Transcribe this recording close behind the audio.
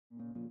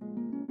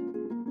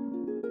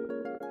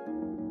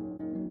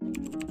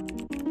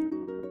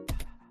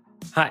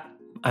Hi,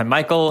 I'm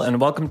Michael, and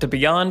welcome to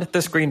Beyond the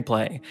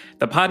Screenplay,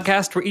 the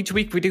podcast where each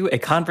week we do a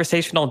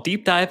conversational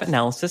deep dive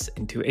analysis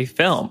into a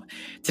film.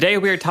 Today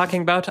we are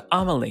talking about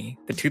Amélie,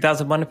 the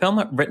 2001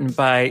 film written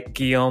by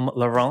Guillaume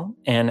Laurent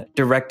and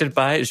directed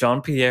by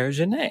Jean-Pierre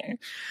Jeunet.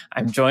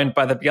 I'm joined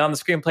by the Beyond the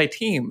Screenplay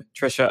team,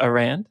 Trisha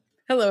Arand.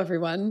 Hello,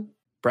 everyone.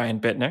 Brian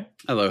Bittner.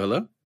 Hello,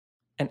 hello.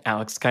 And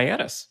Alex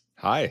Calleros.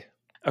 Hi.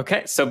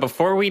 Okay, so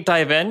before we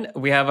dive in,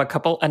 we have a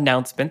couple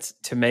announcements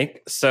to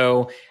make.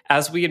 So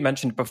as we had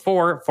mentioned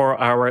before, for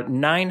our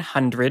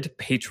 900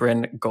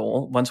 patron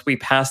goal, once we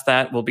pass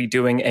that, we'll be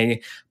doing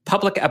a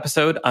public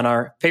episode on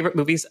our favorite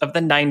movies of the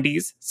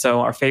 90s.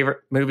 So our favorite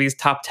movies,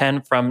 top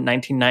 10 from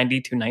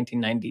 1990 to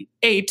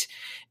 1998.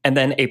 And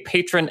then a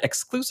patron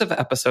exclusive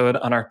episode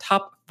on our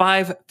top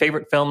 5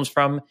 favorite films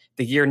from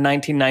the year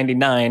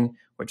 1999,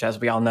 which, as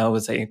we all know,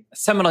 is a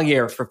seminal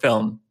year for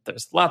film.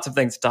 There's lots of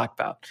things to talk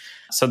about.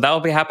 So that will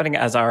be happening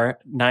as our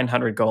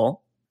 900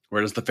 goal.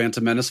 Where does The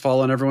Phantom Menace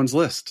fall on everyone's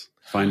list?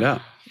 Find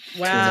out.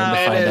 Wow.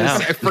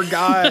 I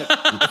forgot.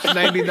 It's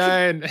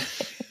 99.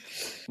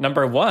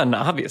 Number 1,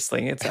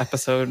 obviously, it's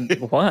episode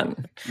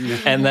 1.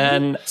 And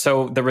then,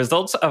 so the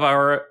results of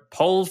our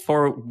poll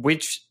for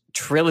which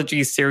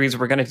trilogy series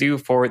we're going to do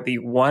for the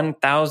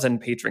 1,000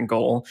 patron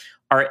goal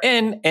are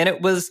in, and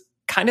it was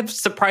kind of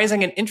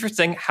surprising and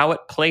interesting how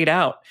it played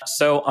out.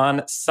 So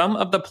on some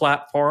of the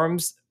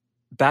platforms,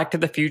 Back to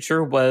the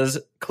Future was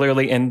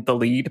clearly in the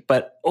lead,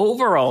 but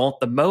overall,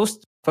 the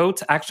most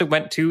votes actually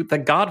went to The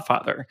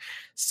Godfather.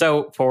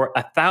 So for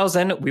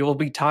 1,000, we will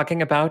be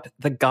talking about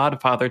the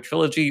Godfather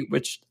trilogy,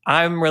 which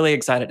I'm really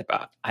excited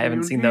about. I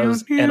haven't seen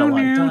those in a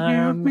long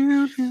time.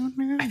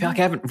 I feel like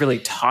I haven't really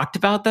talked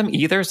about them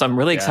either, so I'm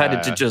really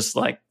excited to just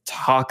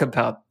talk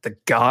about the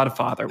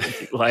Godfather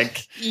with you.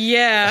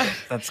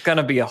 That's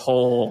gonna be a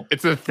whole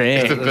It's a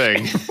thing. It's a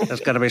thing. There's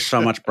going to be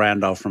so much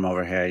Brando from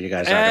over here. You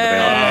guys are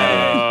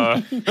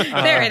going to be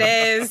able There it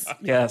is.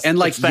 Yes.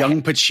 And it's the-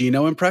 young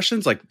Pacino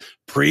impressions,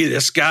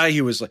 this guy,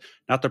 he was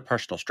not the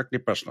personal, strictly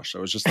personal. So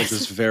it was just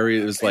this very,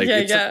 it was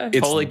it's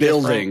Totally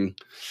building.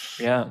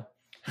 Yeah.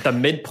 The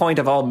midpoint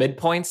of all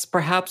midpoints,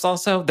 perhaps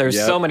also. There's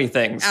so many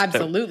things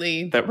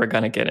Absolutely. that we're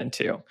going to get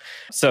into.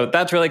 So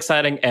that's really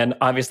exciting. And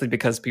obviously,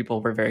 because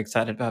people were very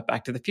excited about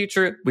Back to the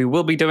Future, we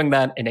will be doing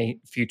that in a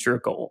future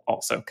goal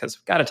also, because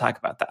we've got to talk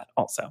about that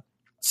also.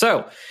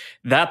 So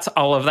that's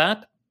all of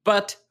that.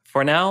 But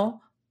for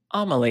now,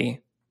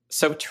 Amélie.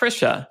 So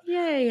Trisha,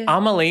 Yay.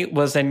 Amélie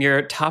was in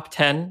your top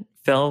 10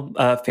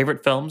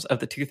 favorite films of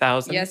the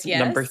 2000s. Yes.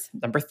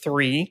 Number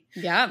 3.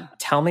 Yeah.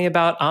 Tell me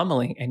about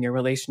Amélie and your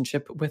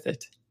relationship with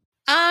it.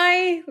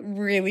 I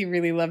really,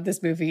 really love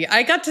this movie.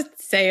 I got to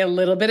say a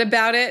little bit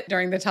about it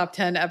during the top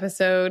 10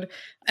 episode,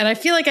 and I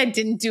feel like I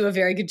didn't do a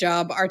very good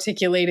job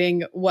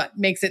articulating what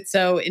makes it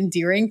so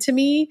endearing to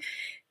me.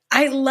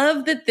 I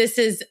love that this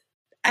is,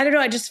 I don't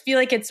know, I just feel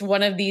like it's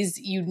one of these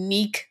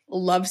unique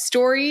love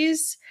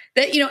stories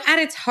that, at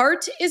its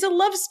heart is a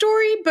love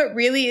story, but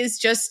really is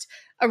just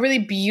a really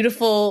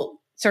beautiful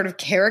sort of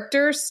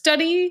character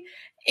study.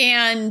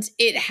 And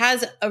it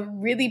has a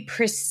really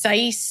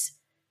precise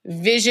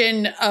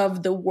vision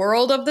of the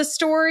world of the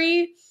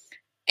story.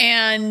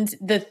 And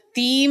the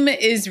theme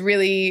is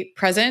really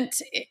present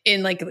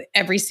in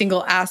every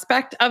single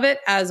aspect of it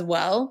as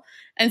well.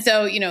 And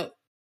so,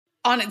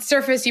 on its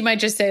surface, you might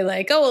just say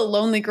a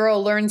lonely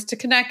girl learns to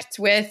connect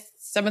with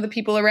some of the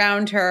people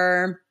around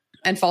her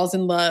and falls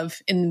in love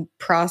in the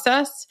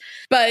process.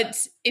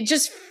 But it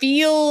just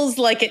feels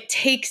like it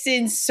takes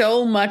in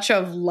so much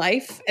of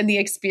life and the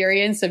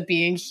experience of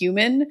being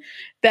human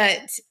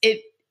that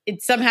it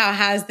somehow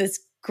has this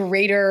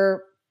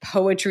greater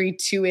poetry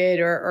to it,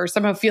 or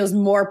somehow feels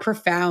more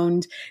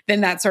profound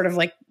than that sort of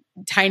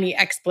tiny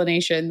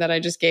explanation that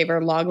I just gave,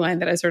 or log line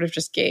that I sort of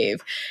just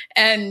gave.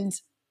 And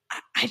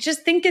I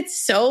just think it's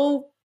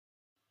so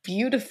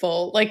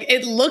beautiful.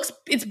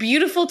 It's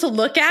beautiful to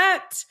look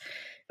at.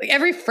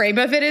 Every frame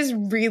of it is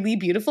really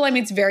beautiful. I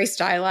mean, it's very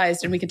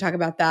stylized, and we can talk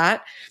about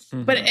that.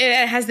 Mm-hmm. But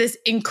it has this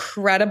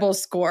incredible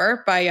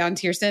score by Jan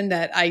Tiersen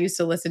that I used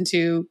to listen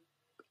to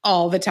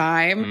all the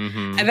time.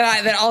 Mm-hmm. And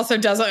that also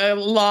does a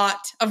lot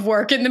of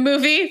work in the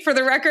movie, for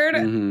the record.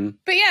 Mm-hmm.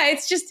 But yeah,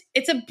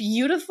 it's a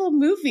beautiful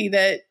movie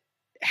that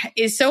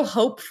is so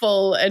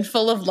hopeful and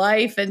full of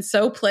life and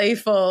so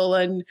playful.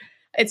 And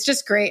it's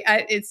just great.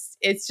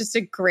 It's just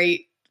a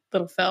great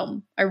little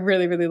film. I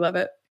really, really love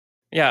it.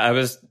 Yeah, I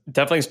was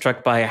definitely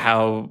struck by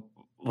how,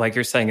 like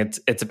you're saying,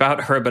 it's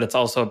about her, but it's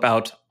also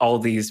about all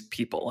these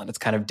people. And it's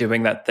kind of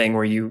doing that thing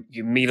where you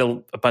meet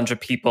a bunch of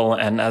people,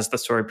 and as the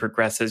story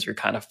progresses, you're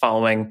kind of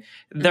following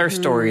their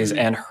stories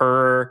and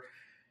her,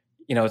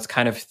 it's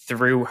kind of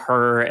through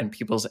her and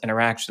people's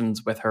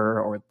interactions with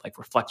her, or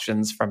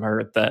reflections from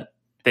her, that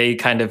they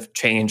kind of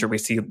change, or we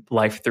see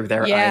life through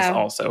their eyes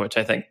also, which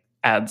I think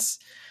adds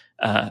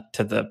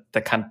to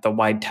the kind of the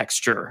wide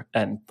texture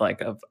and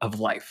of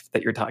life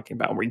that you're talking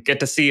about, where you get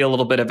to see a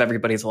little bit of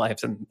everybody's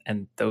lives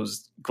and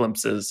those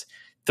glimpses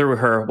through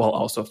her, while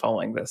also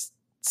following this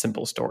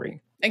simple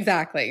story.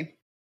 Exactly.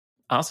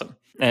 Awesome.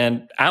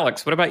 And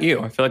Alex, what about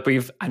you? I feel like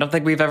I don't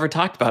think we've ever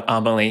talked about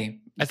Amélie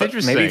That's But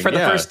interesting. maybe for the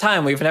yeah. first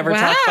time, we've never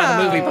talked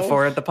about a movie Wow.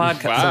 before at the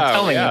podcast. Wow, I'm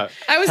telling yeah. you.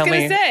 I was Tell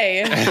going me- to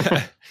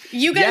say,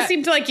 you guys Yeah.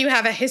 seem to like you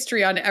have a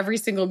history on every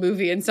single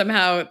movie, and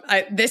somehow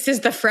this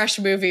is the fresh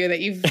movie that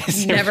you've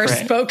It's never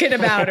fresh. spoken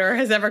about or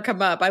has ever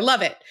come up. I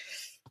love it.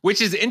 Which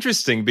is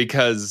interesting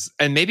because,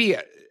 and maybe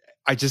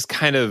I just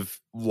kind of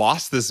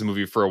lost this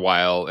movie for a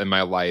while in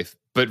my life,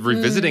 but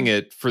revisiting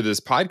it for this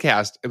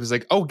podcast, it was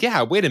like, oh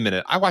yeah, wait a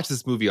minute. I watched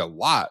this movie a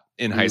lot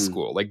in high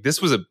school. Like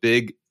this was a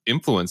big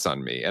influence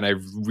on me. And I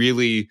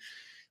really,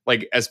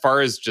 like, as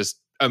far as just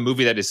a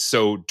movie that is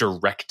so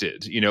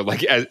directed, you know,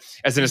 like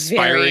as an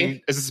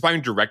aspiring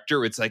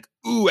director, it's like,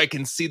 ooh, I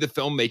can see the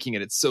filmmaking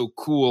and it's so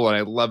cool. And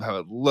I love how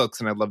it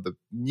looks and I love the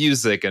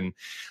music and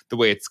the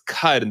way it's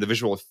cut and the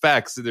visual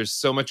effects. There's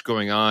so much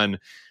going on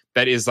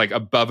that is like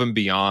above and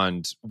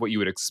beyond what you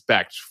would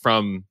expect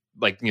from,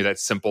 like, you know, that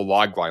simple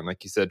log line.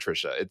 Like you said,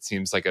 Trisha, it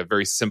seems like a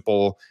very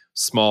simple,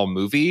 small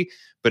movie,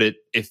 but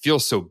it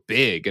feels so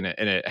big and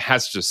it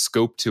has such a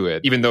scope to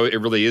it, even though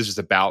it really is just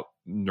about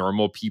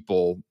normal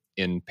people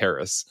in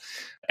Paris.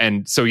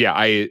 And so, yeah,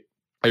 I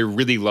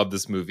really love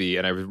this movie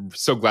and I'm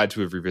so glad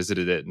to have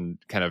revisited it and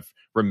kind of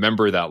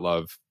remember that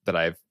love that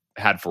I've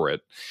had for it.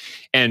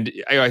 And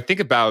I think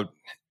about,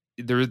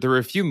 there were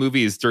a few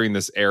movies during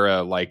this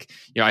era, like,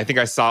 you know, I think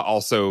I saw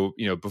also,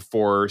 you know,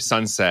 Before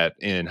Sunset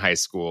in high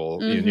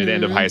school, you know, near the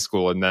end of high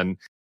school. And then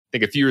I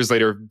think a few years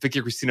later,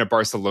 Vicky Cristina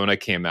Barcelona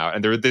came out.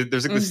 And there's like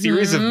this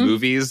series of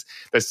movies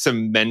that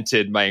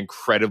cemented my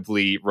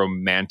incredibly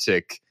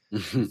romantic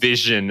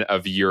vision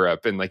of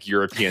Europe and like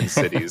European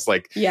cities.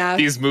 Like Yeah.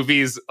 these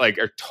movies like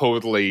are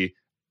totally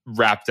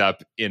wrapped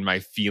up in my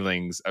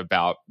feelings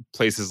about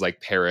places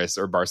like Paris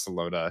or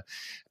Barcelona.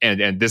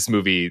 And this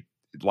movie,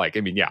 like,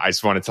 I mean, yeah, I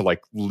just wanted to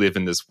like live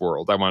in this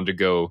world. I wanted to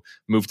go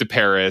move to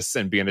Paris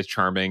and be in a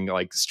charming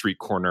like street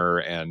corner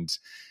and,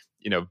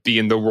 you know, be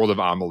in the world of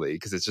Amelie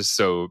because it's just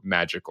so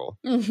magical.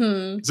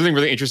 Something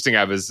really interesting,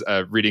 I was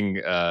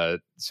reading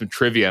some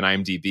trivia on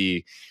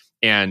IMDb,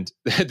 and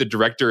the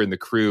director and the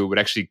crew would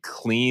actually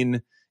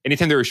clean,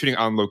 anytime they were shooting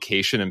on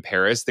location in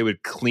Paris, they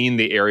would clean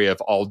the area of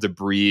all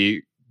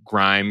debris,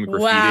 grime,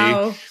 graffiti.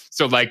 Wow.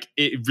 So like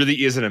it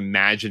really is an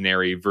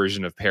imaginary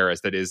version of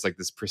Paris that is like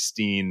this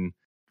pristine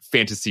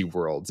fantasy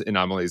world in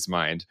Amelie's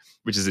mind,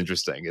 which is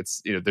interesting.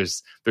 It's, you know,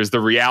 there's the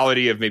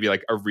reality of maybe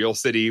like a real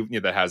city, you know,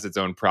 that has its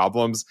own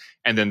problems,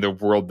 and then the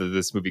world that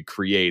this movie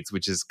creates,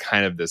 which is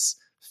kind of this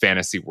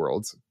fantasy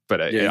world.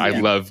 But I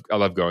love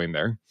going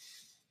there.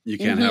 You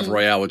can't have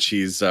Royale with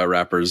cheese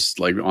wrappers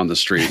like on the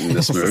street in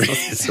this movie.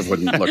 It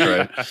wouldn't look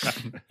right.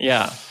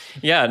 Yeah.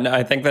 No,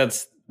 I think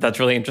that's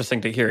really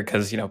interesting to hear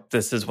because, you know,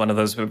 this is one of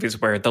those movies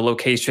where the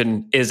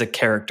location is a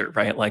character,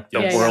 right? Like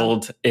the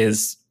world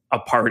is a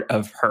part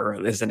of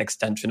her, is an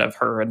extension of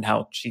her and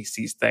how she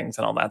sees things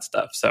and all that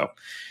stuff. So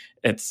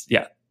it's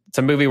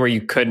a movie where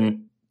you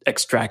couldn't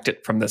extract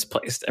it from this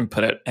place and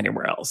put it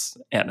anywhere else.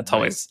 And it's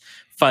always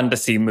fun to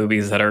see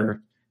movies that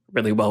are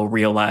really well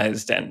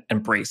realized and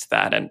embrace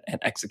that and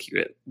execute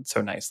it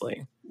so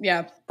nicely.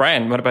 Yeah.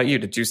 Brian, what about you?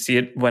 Did you see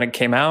it when it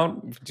came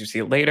out? Did you see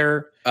it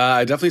later?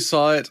 I definitely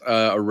saw it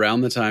around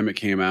the time it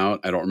came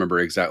out. I don't remember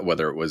exactly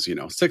whether it was,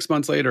 6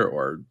 months later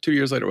or 2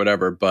 years later,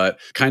 whatever. But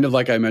kind of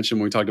like I mentioned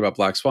when we talked about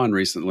Black Swan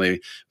recently,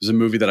 it was a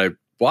movie that I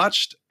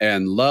watched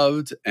and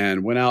loved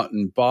and went out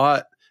and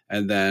bought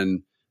and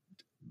then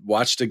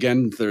watched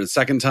again for the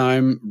second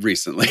time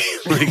recently.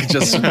 Like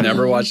just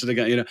never watched it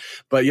again,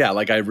 But yeah,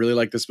 like I really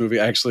like this movie.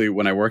 Actually,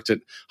 when I worked at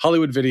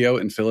Hollywood Video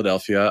in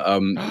Philadelphia,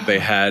 they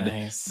had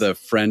the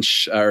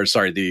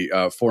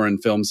foreign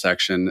film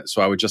section.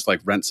 So I would just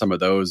like rent some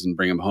of those and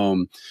bring them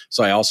home.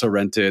 So I also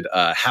rented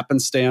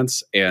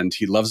Happenstance and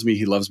He Loves Me,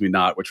 He Loves Me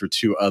Not, which were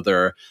two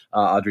other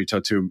Audrey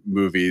Tautou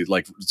movie,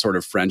 like sort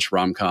of French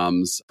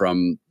rom-coms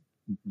from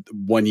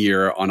 1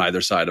 year on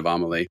either side of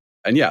Amelie.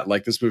 And yeah,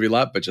 like this movie a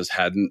lot, but just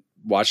hadn't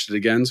watched it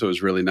again. So it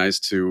was really nice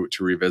to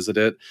revisit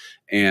it.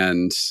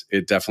 And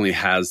it definitely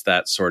has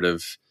that sort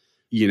of,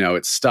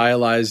 it's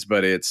stylized,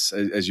 but it's,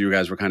 as you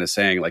guys were kind of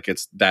saying, like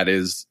that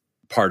is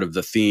part of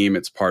the theme.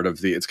 It's part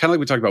of it's kind of like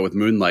we talked about with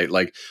Moonlight.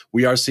 Like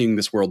we are seeing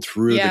this world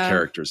through the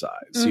character's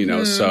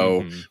eyes,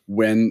 So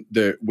when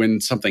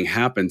something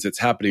happens, it's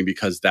happening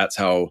because that's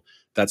how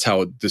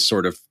this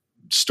sort of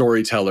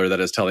storyteller that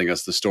is telling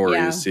us the story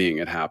is seeing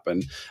it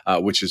happen,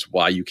 which is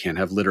why you can't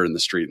have litter in the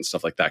street and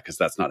stuff like that, because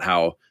that's not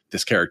how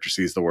this character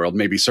sees the world.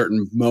 Maybe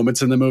certain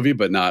moments in the movie,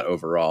 but not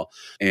overall.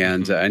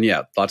 And and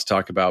yeah, a lot to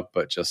talk about,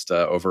 but just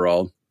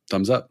overall,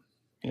 thumbs up.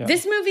 Yeah.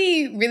 This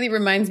movie really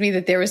reminds me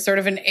that there was sort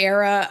of an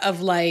era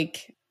of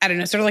like, I don't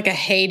know, sort of like a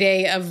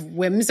heyday of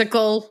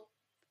whimsical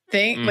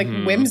like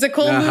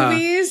whimsical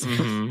movies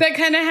that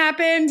kind of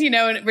happened,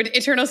 and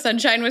Eternal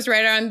Sunshine was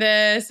right on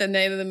this, and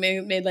they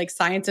made like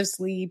Science of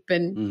Sleep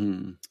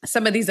and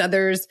some of these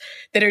others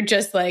that are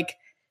just like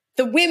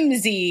the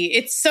whimsy.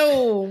 It's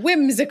so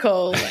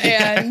whimsical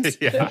and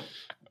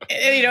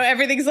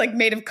everything's like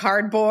made of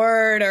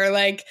cardboard, or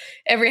like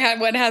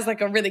everyone has like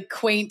a really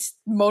quaint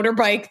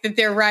motorbike that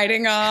they're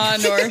riding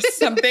on or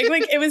something.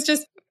 Like it was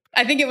just,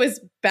 I think it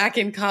was back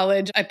in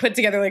college, I put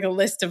together like a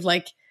list of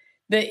like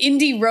the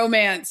indie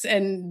romance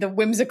and the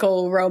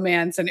whimsical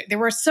romance. And there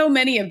were so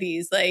many of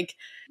these. Like,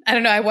 I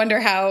don't know. I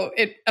wonder how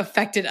it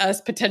affected us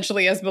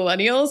potentially as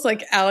millennials.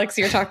 Like, Alex,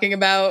 you're talking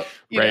about,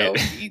 you know,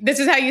 this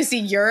is how you see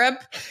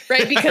Europe,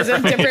 right? Because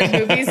of different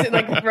movies,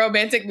 like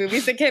romantic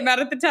movies that came out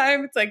at the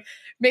time. It's like,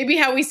 maybe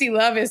how we see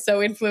love is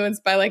so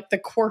influenced by like the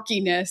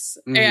quirkiness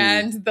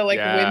and the like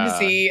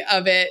whimsy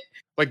of it.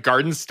 Like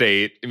Garden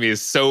State, I mean,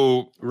 is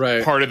so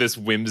part of this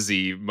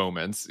whimsy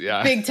moments.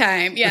 Yeah. Big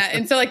time. Yeah.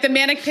 And so like the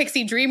Manic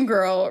Pixie Dream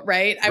Girl,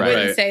 right? I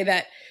wouldn't say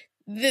that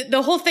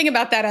the whole thing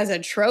about that as a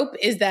trope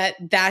is that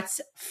that's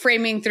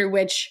framing through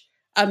which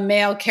a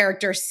male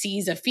character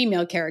sees a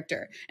female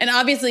character. And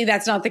obviously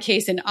that's not the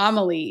case in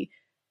Amelie.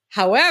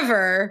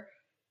 However,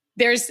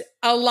 there's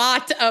a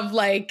lot of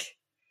like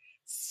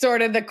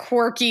sort of the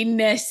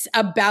quirkiness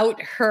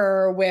about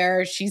her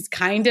where she's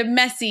kind of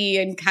messy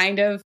and kind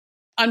of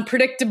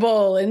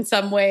unpredictable in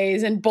some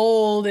ways and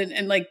bold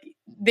and like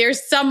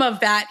there's some of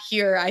that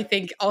here, I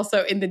think,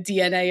 also in the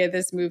DNA of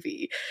this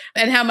movie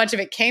and how much of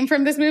it came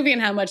from this movie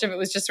and how much of it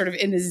was just sort of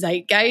in the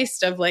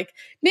zeitgeist of like,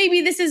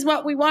 maybe this is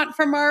what we want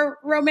from our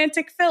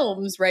romantic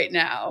films right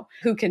now.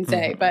 Who can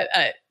say? But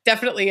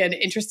definitely an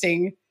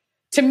interesting,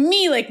 to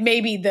me, like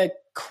maybe the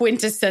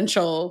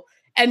quintessential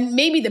and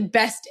maybe the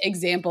best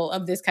example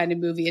of this kind of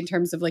movie in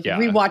terms of like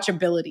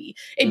rewatchability.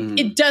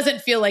 It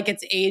doesn't feel like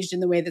it's aged in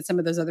the way that some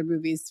of those other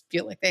movies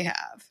feel like they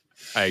have.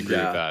 I agree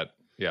with that.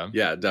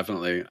 Yeah,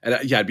 definitely. And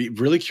I'd be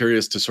really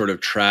curious to sort of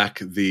track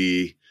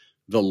the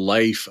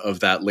life of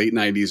that late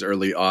 90s,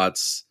 early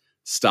aughts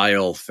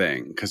style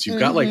thing. Because you've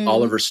got like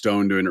Oliver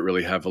Stone doing it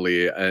really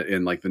heavily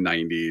in like the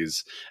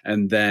 90s.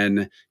 And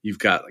then you've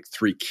got like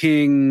Three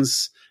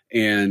Kings,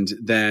 and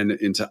then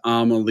into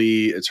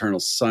Amelie, Eternal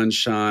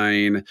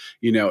Sunshine.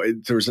 You know,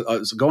 there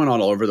was going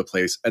on all over the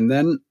place. And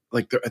then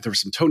like there were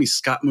some Tony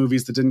Scott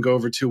movies that didn't go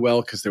over too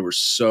well because they were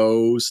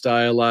so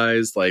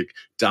stylized, like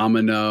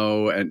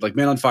Domino, and like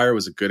Man on Fire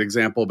was a good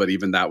example, but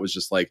even that was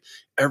just like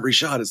every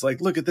shot is like,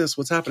 look at this,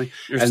 what's happening.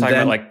 You're just talking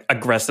about like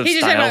aggressive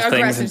style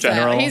things in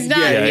general. He's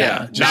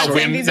not,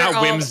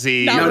 not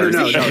whimsy. No,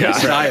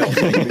 style.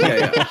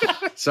 Yeah.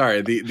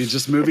 Sorry, the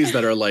just movies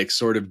that are like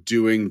sort of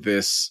doing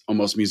this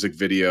almost music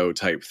video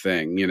type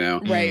thing, you know?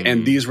 Right.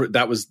 And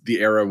that was the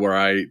era where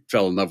I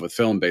fell in love with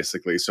film,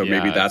 basically. So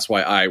maybe that's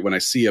why when I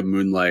see a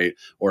Moonlight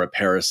or a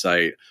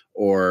Parasite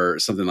or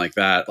something like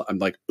that, I'm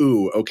like,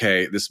 ooh,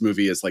 okay, this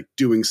movie is like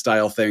doing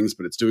style things,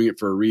 but it's doing it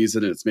for a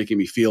reason, and it's making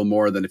me feel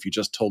more than if you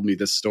just told me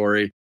this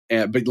story.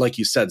 But like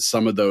you said,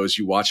 some of those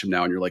you watch them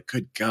now and you're like,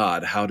 good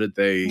God, how did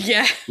they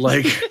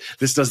like,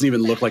 this doesn't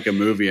even look like a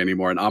movie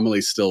anymore. And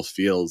Amelie still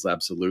feels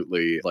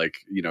absolutely like,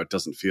 you know, it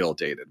doesn't feel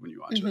dated when you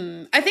watch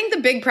it. I think the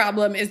big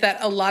problem is that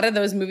a lot of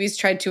those movies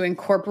tried to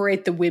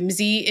incorporate the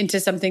whimsy into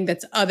something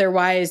that's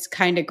otherwise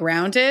kind of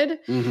grounded.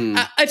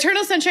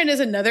 Eternal Sunshine is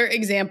another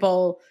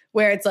example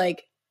where it's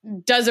like,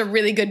 does a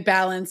really good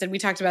balance. And we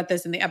talked about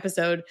this in the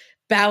episode,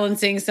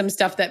 balancing some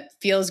stuff that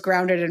feels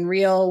grounded and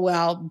real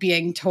while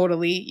being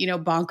totally, you know,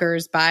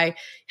 bonkers by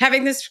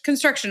having this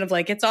construction of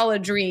like, it's all a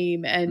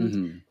dream.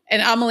 And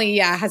Amelie,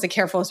 has a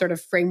careful sort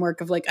of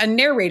framework of like a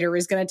narrator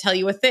is going to tell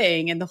you a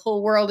thing and the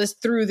whole world is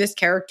through this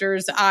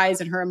character's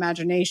eyes and her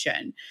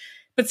imagination.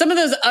 But some of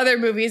those other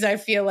movies, I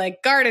feel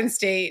like Garden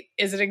State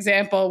is an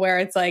example where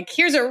it's like,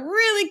 here's a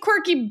really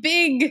quirky,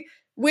 big,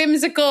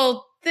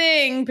 whimsical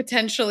thing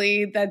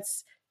potentially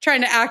that's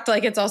trying to act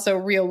like it's also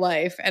real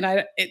life.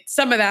 And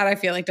some of that I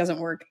feel like doesn't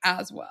work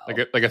as well.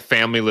 Like a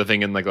family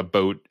living in like a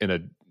boat in a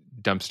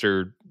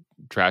dumpster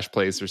trash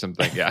place or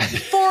something. Yeah.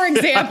 For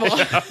example.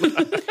 It's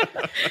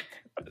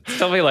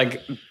definitely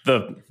like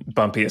the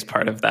bumpiest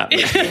part of that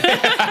movie.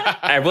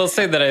 I will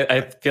say that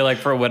I feel like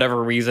for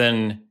whatever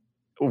reason,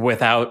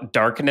 without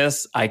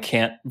darkness, I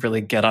can't really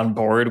get on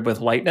board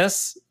with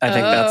lightness. I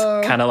think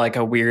that's kind of like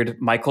a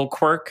weird Michael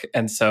quirk.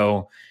 And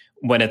so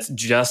when it's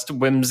just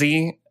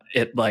whimsy,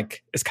 it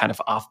like is kind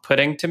of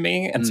off-putting to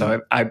me. And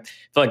so I feel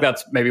like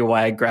that's maybe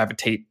why I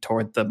gravitate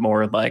toward the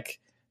more like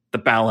the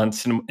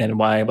balance and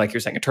why, like you're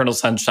saying, Eternal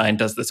Sunshine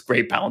does this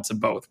great balance of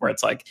both, where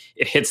it's like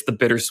it hits the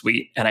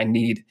bittersweet and I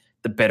need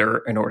the bitter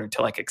in order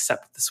to like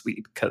accept the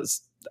sweet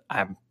because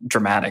I'm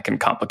dramatic and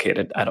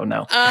complicated. I don't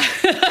know. Okay.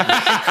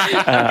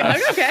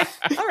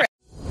 All right.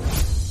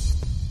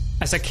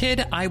 As a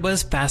kid, I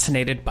was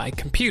fascinated by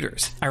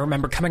computers. I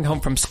remember coming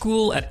home from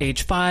school at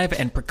age 5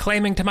 and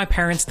proclaiming to my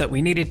parents that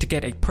we needed to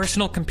get a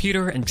personal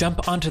computer and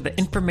jump onto the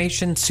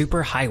information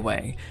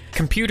superhighway.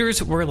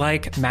 Computers were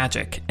like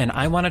magic, and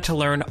I wanted to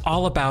learn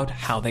all about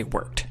how they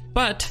worked.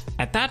 But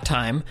at that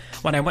time,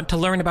 when I went to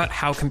learn about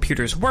how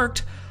computers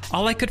worked,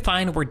 all I could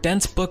find were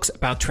dense books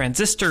about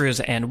transistors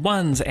and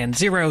ones and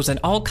zeros and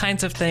all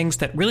kinds of things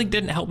that really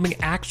didn't help me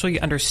actually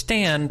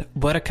understand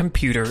what a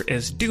computer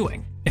is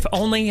doing. If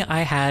only I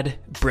had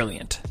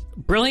Brilliant.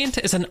 Brilliant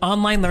is an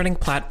online learning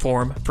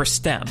platform for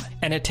STEM,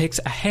 and it takes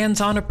a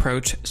hands-on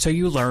approach so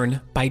you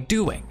learn by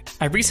doing.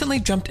 I recently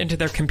jumped into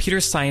their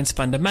Computer Science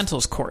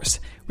Fundamentals course,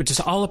 which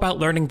is all about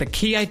learning the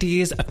key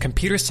ideas of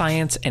computer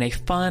science in a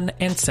fun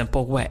and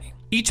simple way.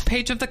 Each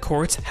page of the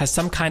course has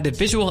some kind of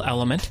visual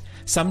element,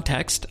 some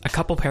text, a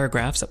couple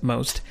paragraphs at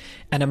most,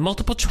 and a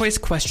multiple choice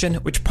question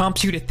which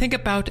prompts you to think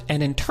about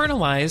and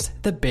internalize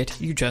the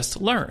bit you just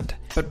learned.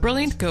 But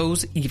Brilliant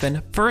goes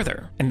even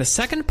further. In the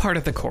second part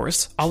of the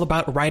course, all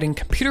about writing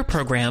computer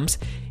programs,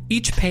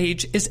 each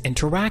page is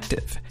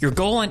interactive. Your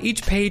goal on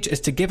each page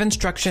is to give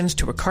instructions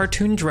to a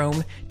cartoon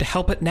drone to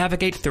help it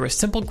navigate through a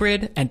simple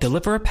grid and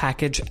deliver a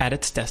package at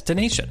its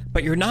destination.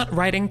 But you're not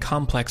writing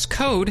complex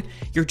code,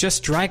 you're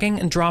just dragging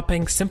and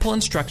dropping simple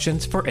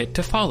instructions for it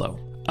to follow.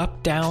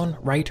 Up, down,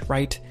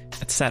 right,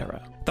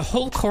 etc. The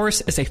whole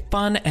course is a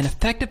fun and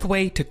effective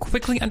way to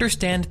quickly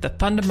understand the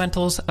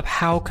fundamentals of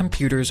how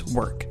computers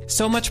work.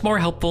 So much more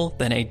helpful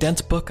than a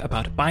dense book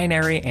about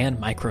binary and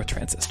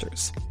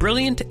microtransistors.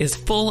 Brilliant is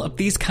full of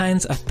these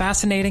kinds of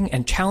fascinating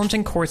and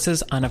challenging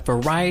courses on a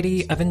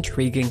variety of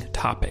intriguing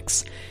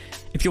topics.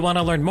 If you want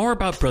to learn more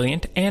about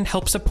Brilliant and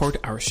help support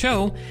our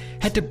show,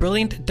 head to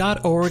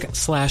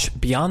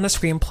brilliant.org/Beyond the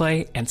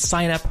Screenplay and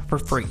sign up for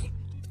free.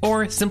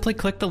 Or simply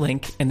click the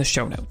link in the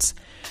show notes.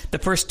 The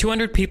first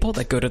 200 people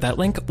that go to that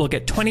link will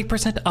get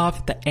 20%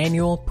 off the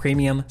annual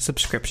premium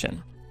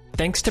subscription.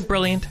 Thanks to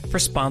Brilliant for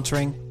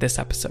sponsoring this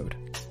episode.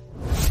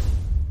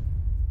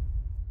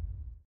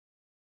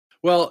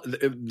 Well,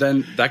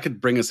 then that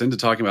could bring us into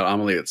talking about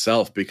Amelie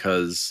itself,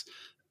 because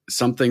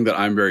something that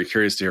I'm very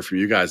curious to hear from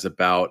you guys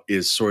about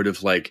is sort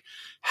of like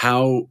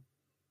how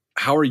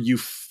are you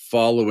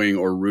following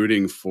or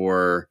rooting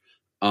for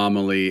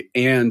Amelie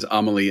and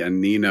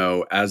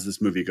Nino as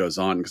this movie goes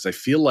on? Because I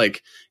feel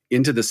like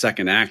into the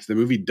second act, the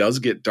movie does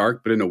get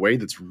dark, but in a way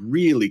that's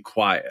really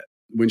quiet.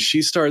 When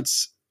she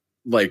starts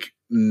like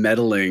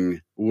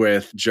meddling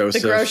with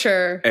Joseph, the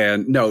grocer,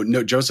 and no,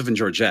 Joseph and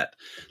Georgette.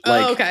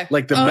 Okay.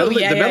 Like the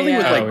meddling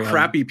with like Oh, yeah.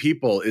 crappy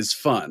people is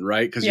fun,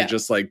 right? Because you're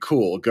just like,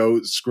 cool,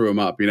 go screw them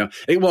up, you know.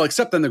 Well,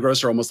 except then the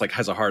grocer almost like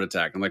has a heart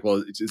attack. I'm like,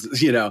 well,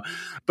 it's, you know,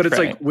 but it's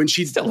Right. like when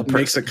she Still a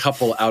makes a person.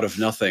 couple out of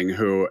nothing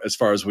who, as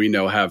far as we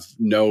know, have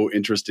no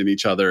interest in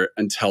each other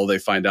until they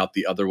find out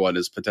the other one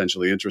is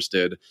potentially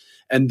interested,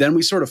 and then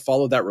we sort of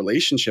follow that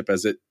relationship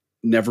as it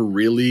never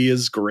really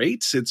is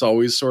great. It's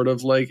always sort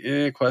of like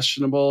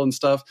questionable and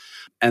stuff.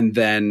 And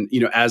then,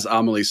 you know, as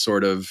Amelie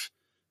sort of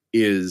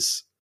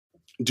is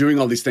doing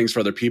all these things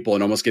for other people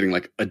and almost getting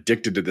like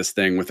addicted to this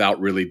thing without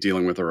really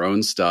dealing with her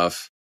own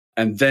stuff.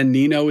 And then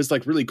Nino is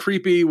like really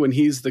creepy when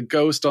he's the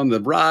ghost on the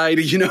ride,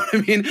 you know what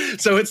I mean?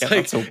 So it's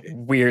like, that's a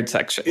weird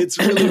section. it's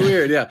really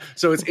weird. Yeah.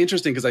 So it's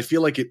interesting because I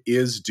feel like it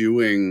is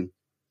doing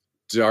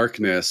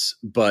darkness,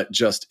 but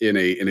just in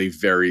a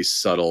very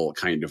subtle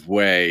kind of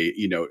way.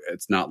 You know,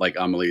 it's not like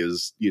Amelie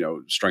is, you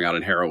know, strung out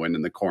on heroin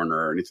in the corner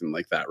or anything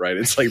like that, right?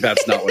 It's like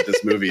that's not what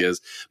this movie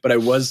is. But I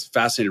was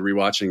fascinated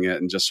rewatching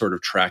it and just sort of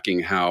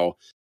tracking how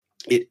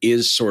it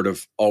is sort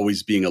of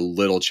always being a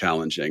little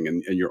challenging,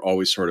 and you're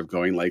always sort of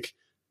going like,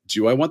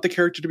 do I want the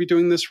character to be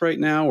doing this right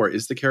now? Or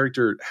is the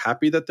character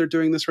happy that they're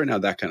doing this right now?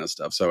 That kind of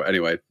stuff. So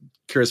anyway,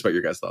 curious about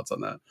your guys' thoughts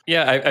on that.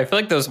 Yeah, I feel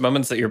like those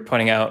moments that you're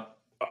pointing out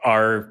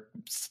are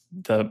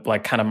the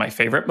like kind of my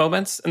favorite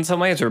moments in some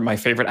ways, or my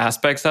favorite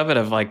aspects of it,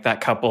 of like that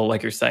couple,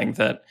 like you're saying,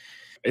 that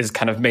is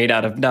kind of made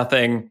out of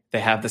nothing. They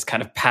have this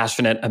kind of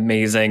passionate,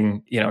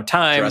 amazing, you know,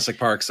 time. Jurassic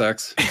Park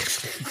sex.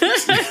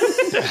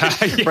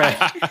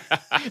 Right.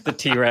 The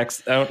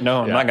T-Rex. Oh,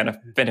 no, I'm not going to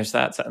finish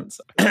that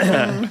sentence.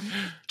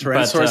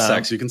 Tyrannosaurus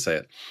sex, you can say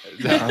it.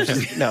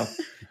 No.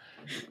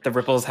 The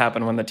ripples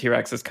happen when the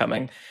T-Rex is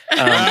coming.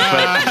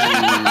 Wow.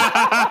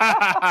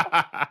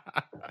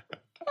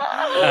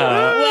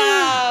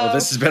 Well,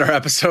 this has been our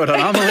episode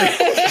on Amelie.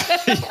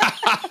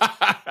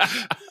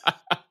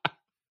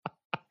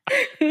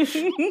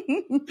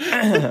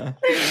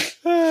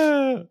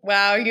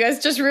 Wow, you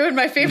guys just ruined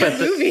my favorite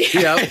movie.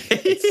 Yeah,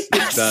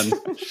 it's done.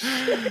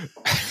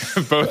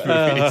 Both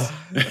movies.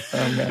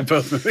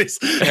 Both movies.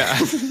 Yeah.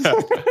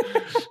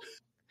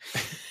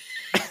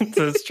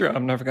 It's true.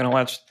 I'm never going to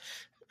watch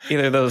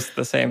either of those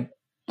the same.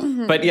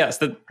 But yes,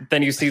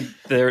 then you see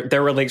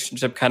their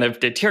relationship kind of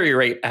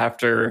deteriorate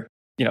after,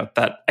 you know,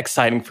 that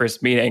exciting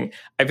first meeting.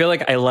 I feel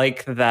like I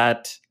like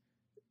that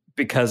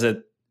because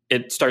it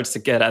starts to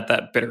get at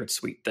that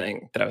bittersweet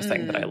thing that I was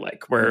saying that I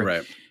like, where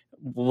Right.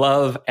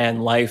 love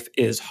and life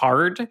is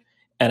hard.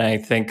 And I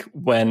think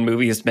when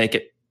movies make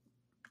it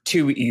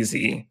too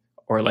easy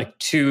or like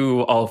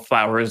too all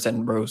flowers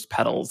and rose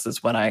petals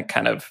is when I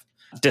kind of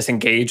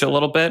disengage a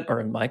little bit, or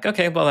I'm like,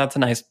 okay, well, that's a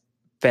nice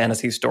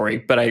fantasy story.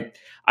 But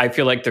I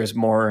feel like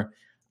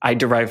I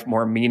derive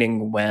more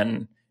meaning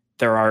when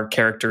there are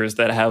characters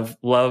that have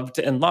loved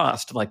and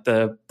lost, like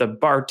the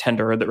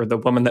bartender or the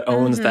woman that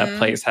owns that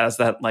place has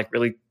that like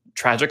really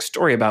tragic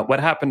story about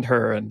what happened to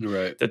her, and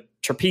Right. the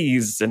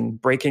trapeze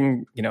and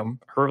breaking, you know,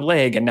 her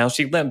leg, and now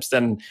she limps.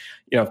 And,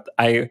 you know,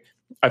 I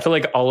feel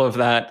like all of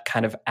that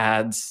kind of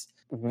adds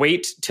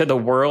weight to the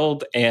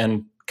world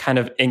and kind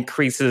of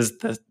increases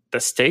the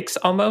stakes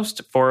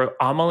almost for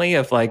Amelie,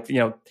 of like, you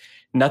know,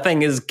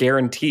 nothing is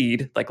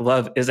guaranteed. Like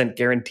love isn't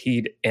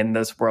guaranteed in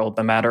this world,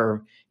 no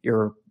matter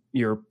your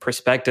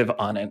perspective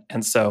on it.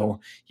 And so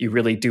you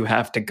really do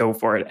have to go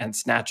for it and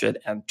snatch it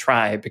and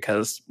try,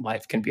 because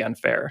life can be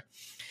unfair.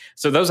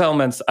 So those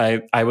elements,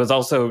 I was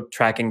also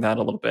tracking that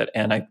a little bit,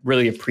 and I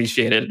really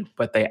appreciated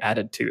what they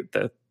added to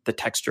the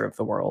texture of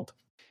the world.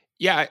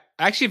 Yeah, I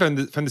actually found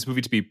this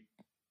movie to be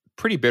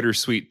pretty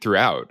bittersweet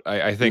throughout.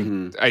 I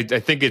think I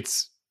think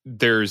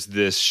there's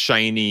this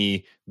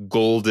shiny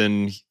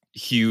golden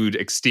hued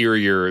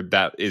exterior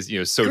that is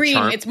so green.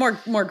 charming. It's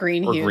more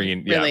green or hue,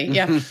 green, really.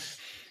 Yeah.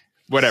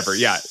 Whatever,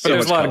 yeah. But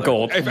there's a lot of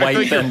gold.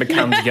 White then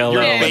becomes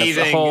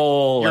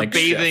yellow. You're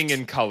bathing shift.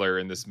 in color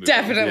in this movie.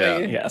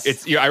 Definitely. Yes.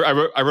 It's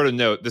I wrote a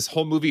note. This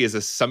whole movie is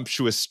a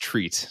sumptuous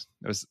treat.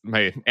 That was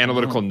my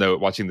analytical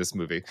note watching this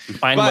movie.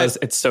 Mine was,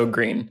 it's so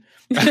green.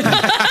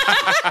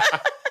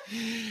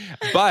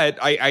 But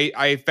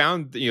I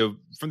found,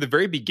 from the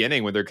very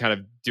beginning when they're kind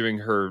of doing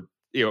her,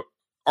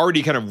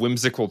 already kind of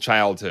whimsical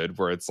childhood,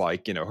 where it's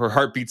like, her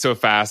heart beats so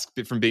fast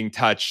from being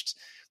touched,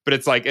 but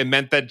it's like, it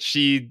meant that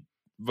she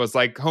was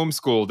like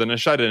homeschooled and a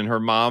shut-in. Her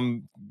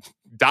mom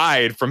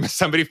died from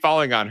somebody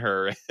falling on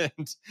her.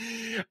 And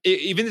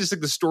even just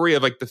like the story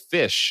of like the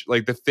fish,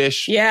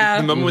 Yeah.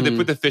 The moment when they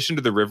put the fish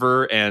into the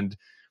river and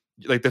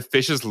like the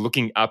fish is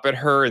looking up at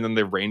her and then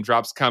the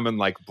raindrops come and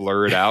like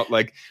blur it out.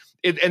 Like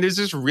and there's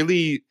this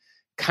really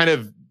kind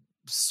of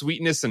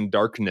sweetness and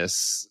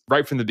darkness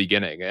right from the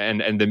beginning.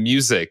 And the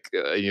music,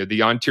 the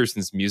Jan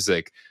Tiersen's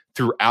music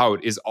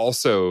throughout is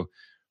also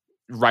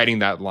writing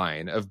that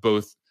line of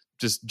both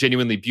just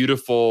genuinely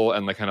beautiful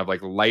and like kind of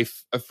like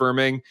life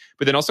affirming,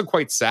 but then also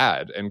quite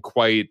sad and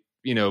quite,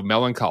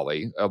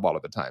 melancholy a lot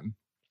of the time.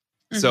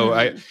 So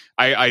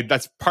I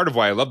that's part of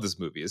why I love this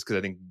movie, is because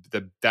I think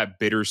that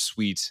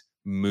bittersweet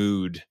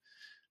mood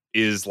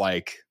is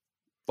like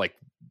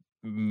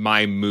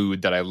my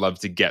mood that I love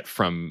to get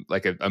from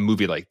like a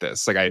movie like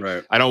this. Like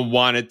I don't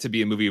want it to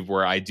be a movie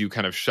where I do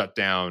kind of shut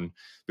down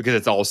because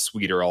it's all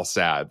sweet or all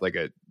sad. Like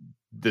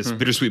this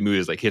bittersweet mood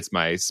is like hits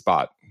my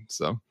spot.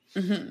 So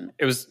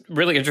it was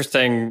really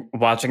interesting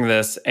watching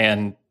this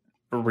and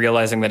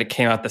realizing that it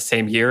came out the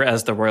same year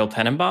as the Royal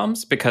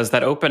Tenenbaums, because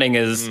that opening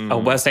is a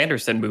Wes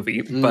Anderson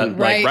movie, but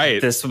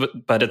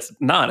but it's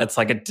not. It's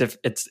like it's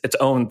its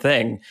own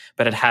thing,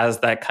 but it has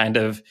that kind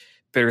of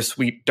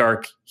bittersweet,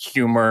 dark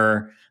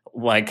humor,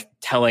 like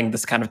telling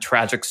this kind of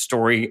tragic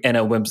story in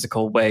a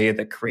whimsical way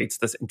that creates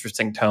this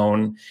interesting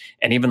tone.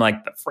 And even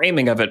like the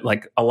framing of it,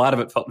 like a lot of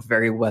it felt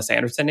very Wes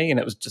Anderson-y, and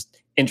it was just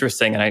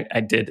interesting. And I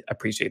did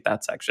appreciate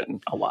that section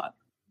a lot.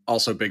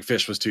 Also, Big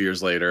Fish was 2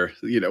 years later,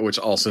 which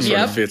also sort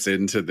of fits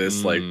into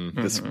this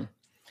this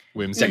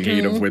whimsy.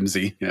 decade of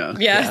whimsy.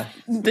 Yeah.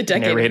 The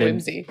decade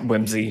Narrated of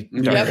whimsy.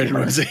 Narrated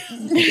whimsy.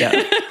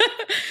 Yeah.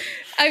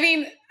 I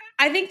mean,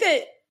 I think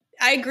that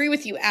I agree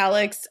with you,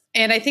 Alex.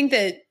 And I think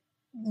that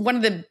one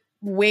of the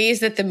ways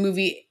that the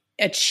movie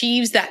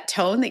achieves that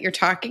tone that you're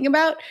talking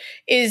about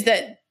is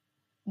that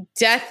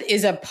death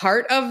is a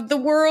part of the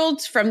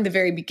world from the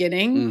very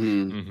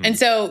beginning. And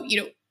so,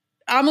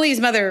 Amelie's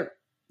mother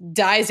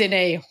dies in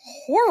a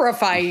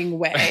horrifying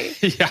way.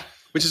 Yeah.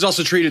 Which is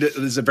also treated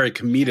as a very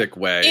comedic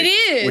way. It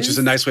is. Which is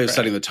a nice way of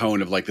setting the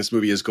tone of like, this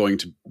movie is going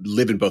to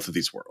live in both of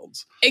these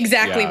worlds.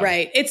 Exactly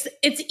right. It's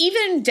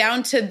even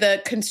down to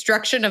the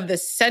construction of the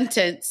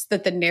sentence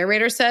that the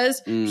narrator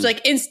says. She's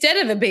like, instead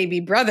of a baby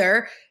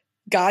brother,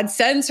 God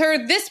sends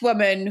her this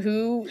woman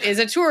who is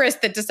a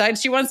tourist that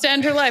decides she wants to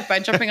end her life by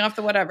jumping off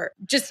the whatever.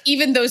 Just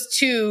even those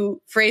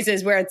two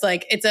phrases where it's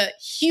like, it's a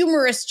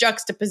humorous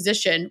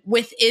juxtaposition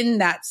within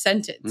that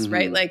sentence,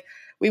 right? Like,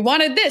 we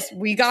wanted this,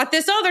 we got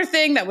this other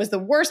thing that was the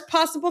worst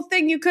possible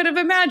thing you could have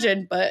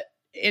imagined, but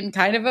in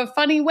kind of a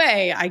funny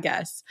way, I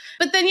guess.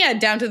 But then,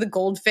 down to the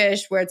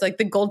goldfish, where it's like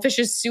the goldfish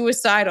is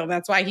suicidal.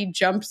 That's why he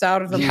jumps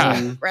out of the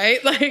moon,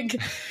 right?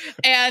 Like,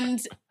 and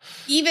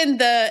even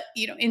the,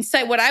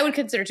 what I would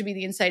consider to be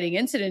the inciting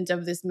incident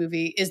of this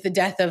movie is the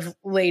death of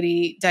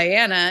Lady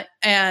Diana.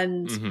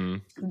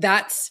 And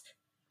that's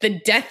the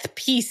death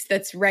piece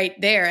that's right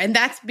there. And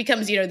that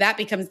becomes sort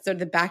of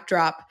the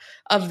backdrop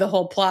of the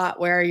whole plot,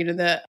 where,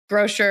 the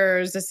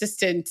grocer's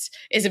assistant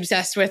is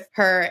obsessed with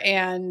her,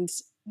 and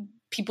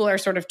people are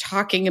sort of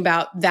talking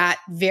about that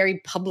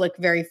very public,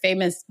 very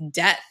famous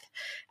death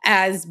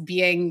as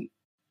being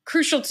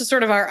crucial to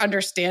sort of our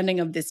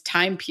understanding of this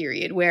time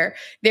period, where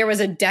there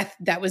was a death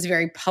that was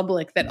very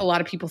public that a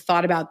lot of people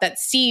thought about, that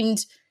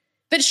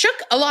shook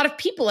a lot of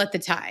people at the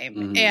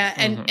time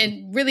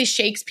and really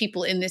shakes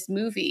people in this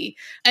movie.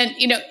 And,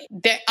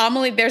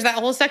 Amelie, there's that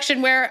whole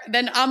section where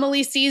then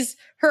Amelie sees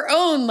her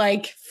own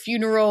like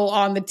funeral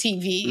on the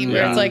TV,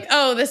 where it's like,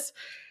 oh, this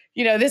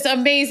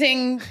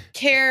amazing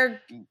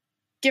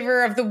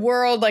caregiver of the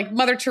world, like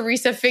Mother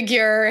Teresa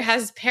figure,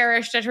 has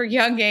perished at her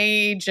young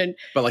age,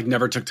 but like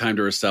never took time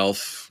to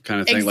herself, kind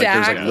of thing. Exactly.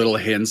 Like there's like little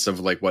hints of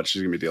like what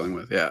she's gonna be dealing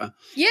with.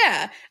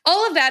 Yeah.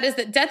 All of that is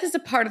that death is a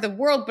part of the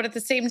world, but at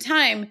the same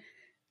time,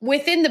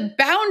 within the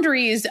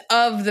boundaries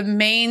of the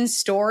main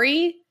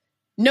story,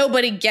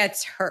 nobody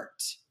gets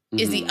hurt.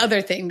 is the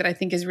other thing that I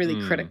think is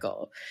really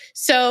critical.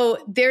 So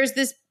there's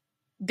this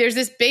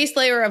base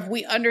layer of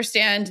we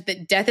understand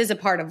that death is a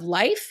part of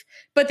life,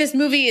 but this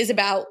movie is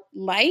about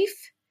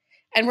life.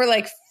 And we're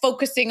like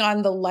focusing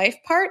on the life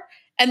part.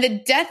 And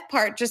the death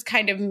part just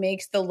kind of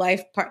makes the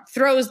life part,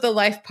 throws the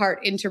life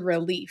part into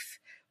relief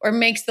or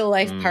makes the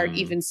life part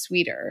even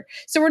sweeter.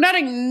 So we're not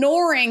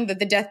ignoring that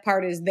the death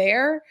part is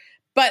there,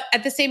 but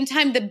at the same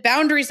time, the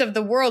boundaries of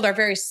the world are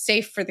very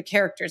safe for the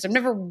characters. I'm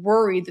never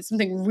worried that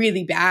something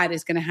really bad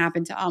is going to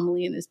happen to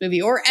Amelie in this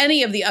movie or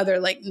any of the other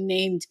like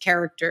named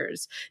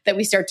characters that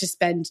we start to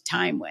spend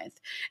time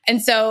with.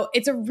 And so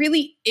it's a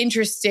really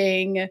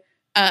interesting,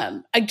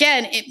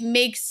 again, it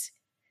makes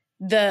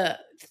the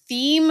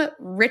theme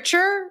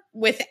richer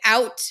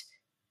without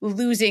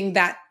losing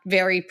that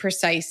very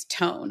precise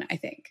tone, I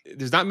think.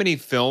 There's not many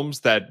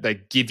films that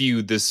give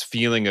you this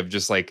feeling of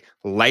just like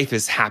life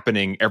is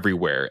happening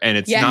everywhere. And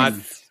it's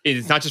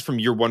not just from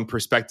your one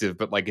perspective,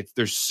 but like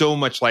there's so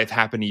much life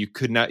happening, you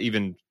could not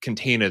even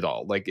contain it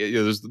all. Like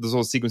there's those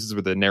whole sequences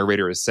where the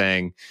narrator is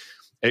saying,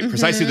 at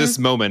precisely this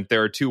moment,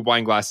 there are 2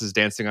 wine glasses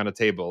dancing on a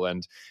table.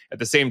 And at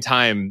the same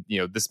time,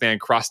 this man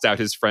crossed out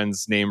his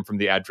friend's name from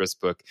the address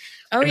book.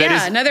 Oh,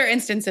 yeah. Another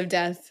instance of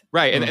death.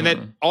 Right. And that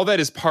all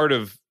that is part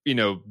of,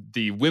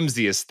 the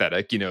whimsy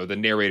aesthetic, the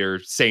narrator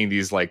saying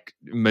these like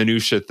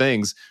minutia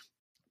things.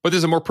 But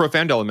there's a more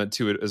profound element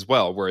to it as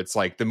well, where it's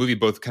like the movie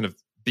both kind of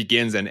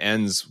begins and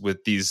ends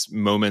with these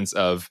moments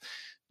of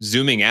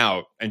zooming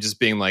out and just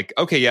being like,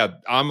 okay, yeah,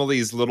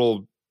 Amelie's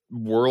little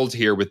world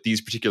here with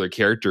these particular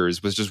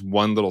characters was just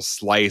one little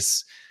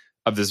slice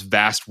of this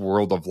vast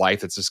world of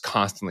life that's just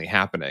constantly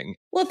happening.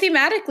 Well,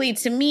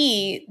 thematically, to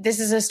me,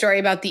 this is a story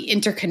about the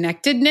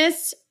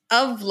interconnectedness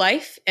of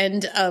life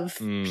and of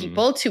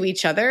people to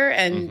each other,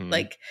 and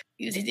like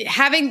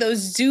having those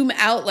zoom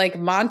out like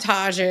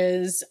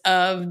montages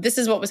of this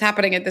is what was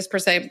happening at this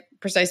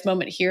precise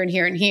moment here and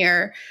here and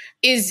here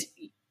is,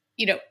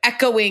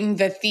 echoing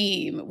the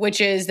theme, which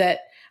is that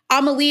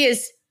Amelie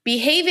is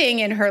behaving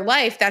in her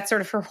life. That's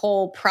sort of her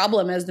whole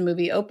problem as the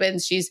movie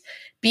opens. She's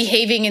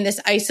behaving in this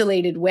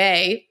isolated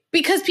way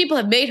because people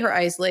have made her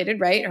isolated,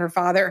 right?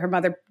 Her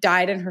mother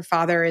died and her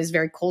father is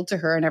very cold to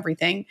her and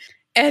everything.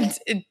 And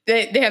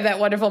they have that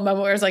wonderful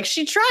moment where it's like,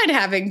 she tried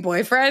having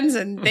boyfriends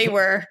and they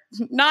were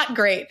not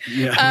great.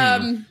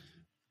 Yeah.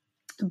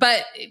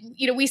 But,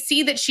 we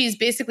see that she's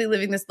basically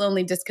living this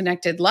lonely,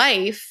 disconnected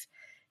life.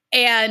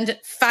 And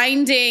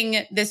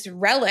finding this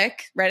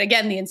relic, right?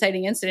 Again, the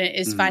inciting incident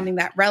is finding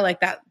that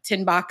relic, that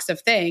tin box of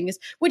things,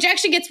 which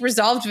actually gets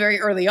resolved very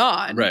early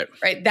on. Right.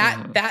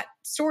 That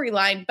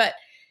storyline. But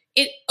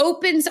it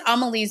opens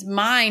Amelie's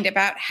mind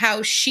about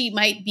how she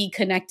might be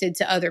connected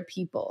to other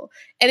people.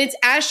 And it's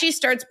as she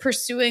starts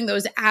pursuing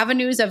those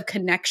avenues of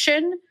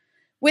connection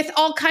with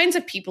all kinds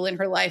of people in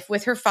her life,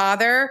 with her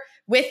father,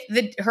 with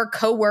her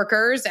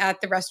coworkers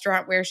at the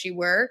restaurant where she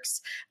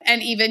works,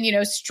 and even,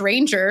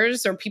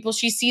 strangers or people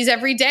she sees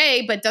every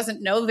day but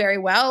doesn't know very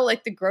well,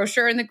 like the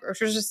grocer and the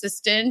grocer's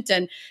assistant,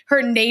 and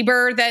her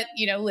neighbor that,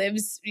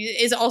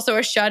 is also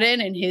a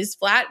shut-in in his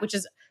flat, which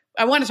is,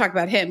 I want to talk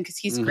about him because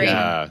he's great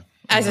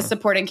as a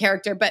supporting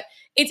character. But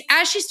it's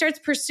as she starts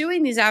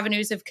pursuing these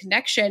avenues of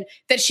connection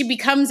that she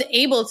becomes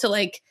able to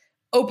like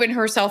open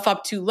herself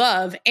up to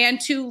love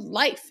and to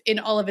life in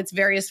all of its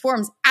various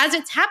forms as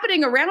it's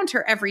happening around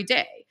her every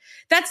day.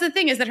 That's the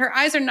thing, is that her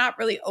eyes are not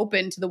really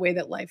open to the way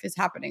that life is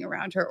happening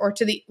around her, or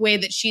to the ways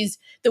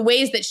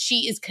that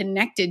she is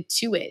connected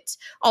to it,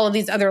 all of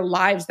these other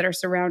lives that are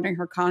surrounding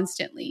her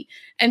constantly.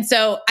 And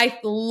so I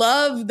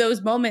love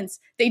those moments.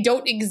 They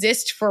don't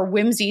exist for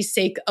whimsy's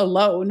sake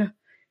alone.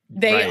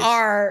 They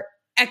are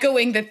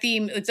echoing the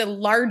theme. It's a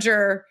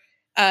larger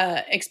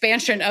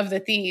expansion of the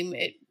theme.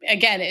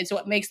 It's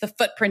what makes the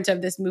footprint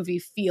of this movie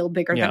feel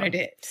bigger than it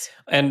is.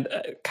 And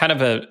kind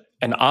of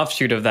an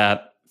offshoot of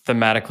that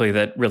thematically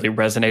that really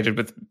resonated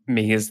with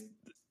me is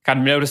kind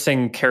of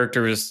noticing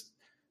characters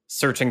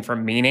searching for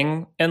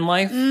meaning in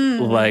life.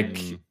 Like,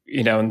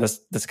 and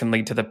this can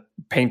lead to the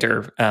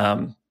painter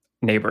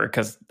neighbor,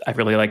 because I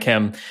really like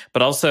him,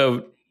 but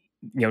also,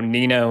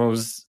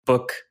 Nino's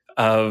book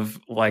of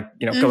like,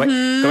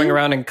 going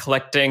around and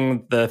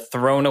collecting the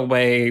thrown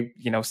away,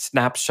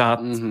 snapshot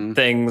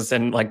things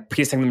and like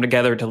piecing them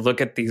together to look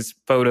at these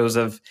photos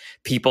of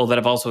people that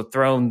have also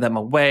thrown them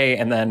away.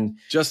 And then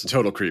just a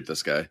total creep,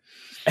 this guy.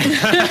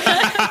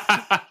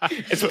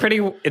 It's pretty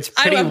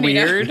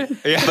weird,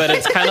 but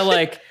it's kind of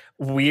like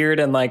weird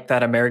in like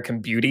that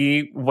American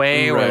Beauty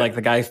way, where like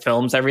the guy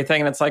films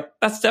everything and it's like,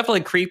 that's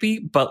definitely creepy,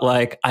 but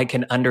like I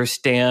can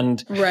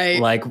understand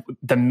like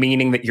the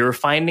meaning that you're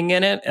finding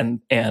in it,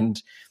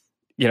 and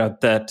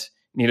that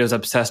Nino's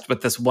obsessed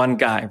with this one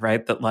guy,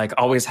 right? That like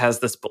always has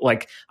this,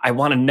 like, I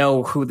want to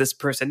know who this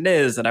person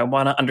is and I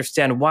want to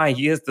understand why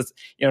he is this.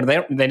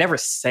 They never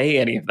say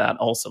any of that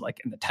also like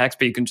in the text,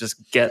 but you can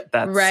just get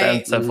that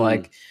sense of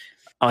like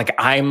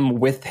I'm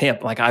with him.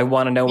 Like I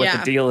want to know what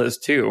the deal is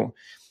too.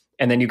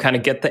 And then you kind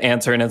of get the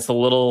answer, and it's a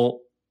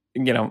little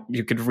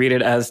you could read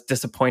it as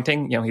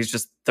disappointing. He's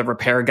just the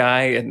repair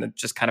guy, and it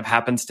just kind of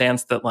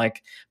happenstance that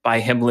like by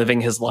him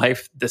living his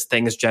life, this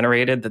thing is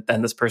generated that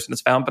then this person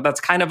is found. But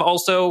that's kind of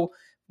also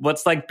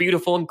what's like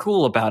beautiful and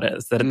cool about it,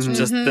 is that it's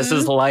just, this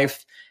is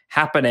life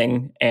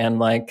happening, and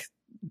like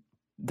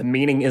the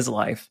meaning is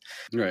life.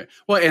 Right.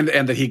 Well,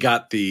 and that he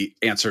got the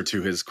answer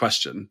to his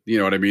question. You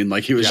know what I mean?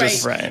 Like he was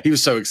he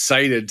was so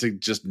excited to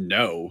just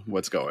know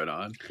what's going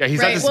on. Yeah,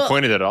 he's not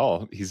disappointed at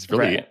all. He's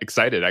really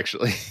excited,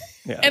 actually.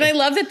 Yeah. And I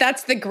love that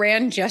that's the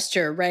grand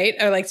gesture, right?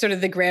 Or like sort of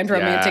the grand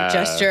romantic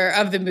gesture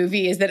of the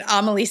movie, is that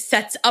Amelie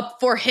sets up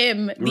for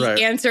him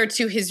the answer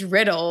to his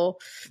riddle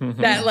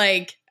that,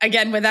 like,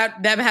 again,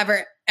 without them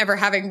ever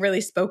having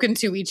really spoken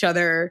to each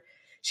other,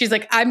 she's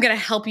like, I'm going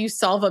to help you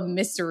solve a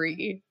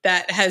mystery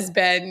that has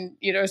been,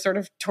 sort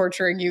of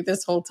torturing you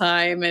this whole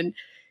time. And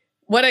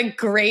what a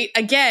great,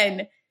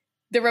 again,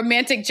 the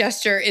romantic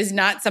gesture is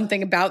not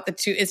something about the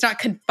two. It's not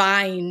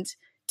confined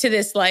to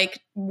this like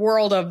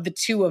world of the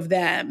two of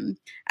them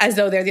as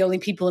though they're the only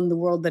people in the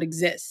world that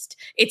exist.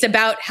 It's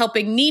about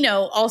helping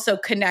Nino also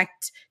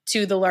connect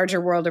to the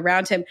larger world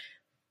around him,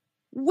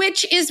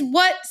 which is I'm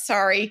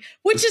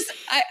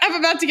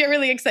about to get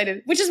really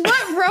excited, which is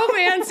what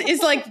romance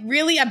is like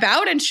really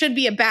about and should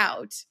be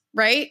about,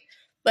 right?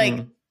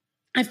 Like,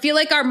 I feel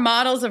like our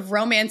models of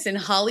romance in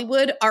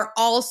Hollywood are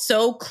all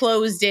so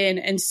closed in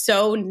and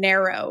so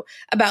narrow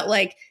about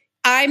like,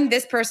 I'm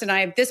this person,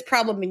 I have this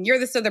problem, and you're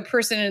this other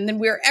person, and then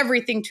we're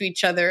everything to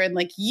each other, and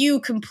like you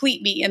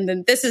complete me, and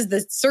then this is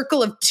the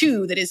circle of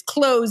two that is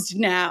closed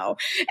now.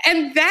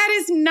 And that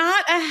is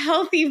not a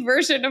healthy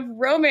version of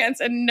romance,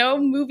 and more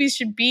movies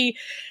should be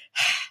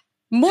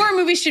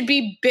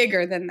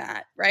bigger than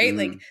that, right?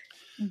 Like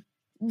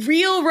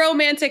real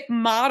romantic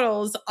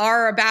models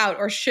are about,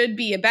 or should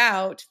be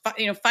about,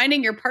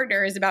 finding your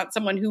partner is about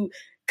someone who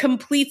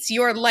completes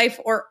your life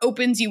or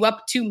opens you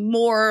up to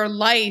more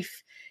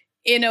life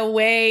in a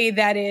way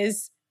that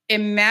is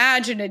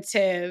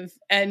imaginative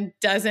and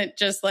doesn't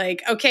just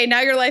like, okay,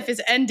 now your life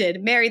is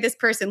ended. Marry this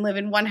person, live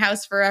in one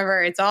house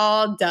forever. It's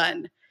all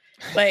done.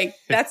 Like,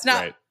 that's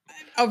not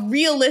a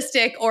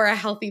realistic or a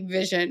healthy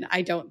vision,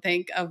 I don't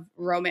think, of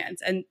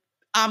romance. And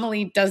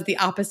Amelie does the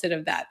opposite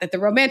of that the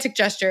romantic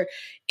gesture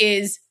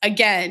is,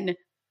 again,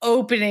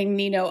 opening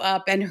Nino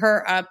up and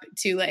her up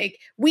to like,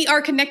 we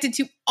are connected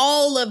to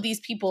all of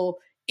these people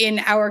in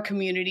our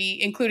community,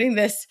 including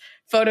this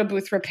photo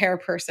booth repair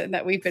person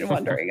that we've been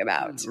wondering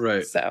about.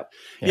 Right. So,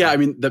 yeah, I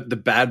mean, the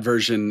bad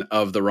version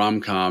of the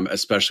rom-com,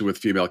 especially with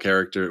female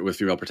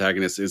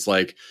protagonists, is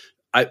like,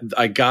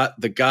 I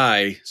got the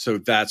guy, so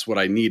that's what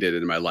I needed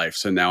in my life.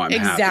 So now I'm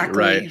happy,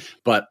 right?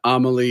 But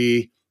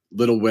Amelie,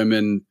 Little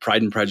Women,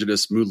 Pride and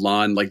Prejudice,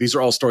 Mulan, like these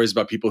are all stories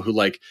about people who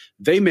like,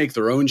 they make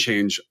their own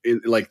change.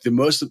 Like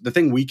the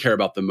thing we care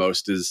about the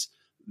most is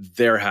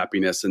their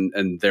happiness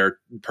and their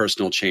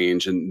personal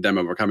change and them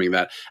overcoming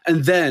that.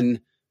 And then,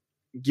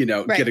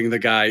 getting the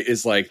guy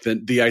is like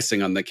the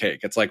icing on the cake.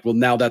 It's like, well,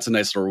 now that's a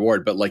nice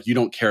reward, but like, you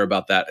don't care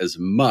about that as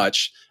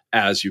much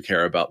as you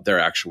care about their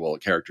actual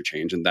character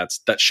change. And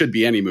that should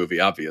be any movie,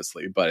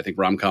 obviously. But I think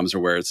rom-coms are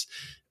where it's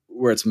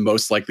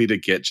most likely to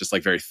get just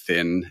like very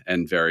thin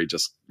and very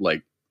just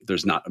like,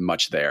 there's not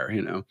much there,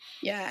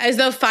 Yeah. As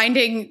though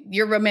finding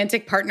your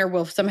romantic partner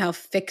will somehow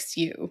fix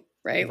you.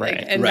 Right.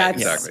 Like, and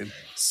that's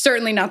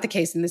certainly not the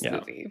case in this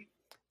movie.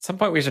 At some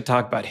point we should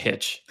talk about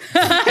Hitch.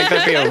 I think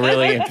that'd be a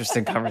really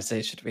interesting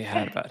conversation to be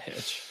had about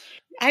Hitch.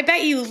 I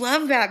bet you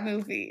love that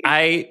movie.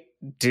 I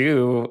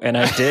do, and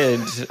I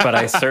did, but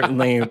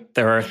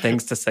there are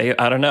things to say.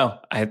 I don't know.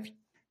 It's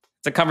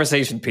a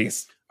conversation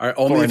piece. All right,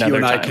 only if you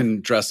and I can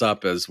dress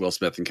up as Will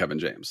Smith and Kevin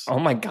James. Oh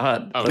my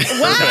God. Oh,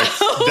 perfect.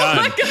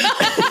 Done.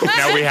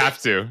 Now we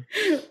have to.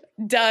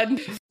 Done.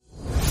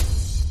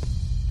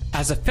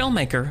 As a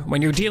filmmaker,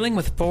 when you're dealing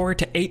with 4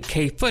 to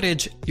 8K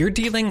footage, you're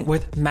dealing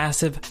with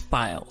massive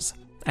files.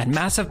 And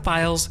massive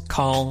files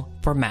call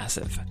for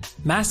Massive.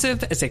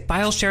 Massive is a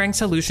file sharing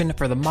solution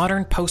for the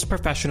modern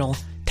post-professional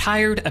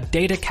tired of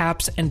data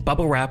caps and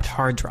bubble-wrapped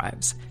hard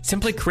drives.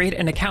 Simply create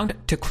an account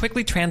to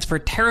quickly transfer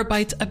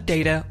terabytes of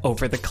data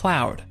over the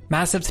cloud.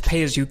 Massive's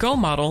pay-as-you-go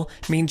model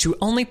means you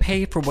only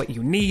pay for what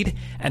you need,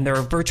 and there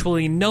are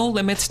virtually no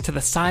limits to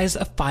the size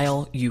of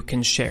file you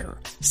can share.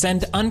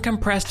 Send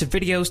uncompressed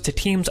videos to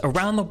teams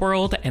around the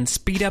world and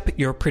speed up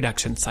your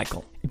production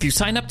cycle. If you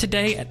sign up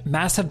today at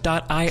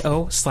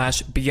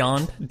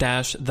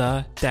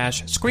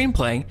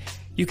massive.io/beyond-the-screenplay,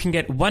 you can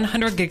get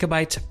 100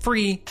 gigabytes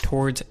free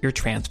towards your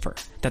transfer.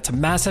 That's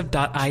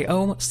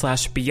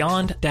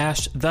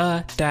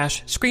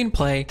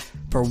massive.io/beyond-the-screenplay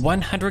for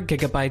 100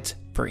 gigabytes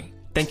free.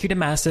 Thank you to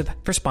Massive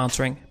for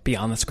sponsoring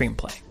Beyond the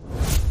Screenplay.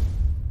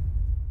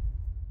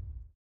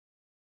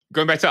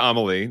 Going back to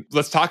Amelie,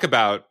 let's talk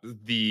about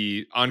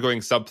the ongoing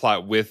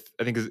subplot with,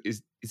 I think,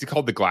 is he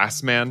called the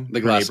Glass Man?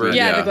 The Glass Man,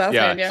 yeah. The Glass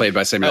Man, yeah. Played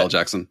by Samuel L.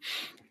 Jackson.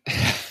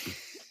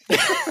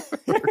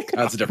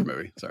 That's a different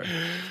movie. Sorry.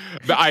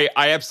 But I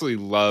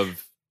absolutely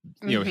love,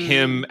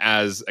 him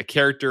as a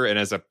character and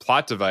as a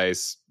plot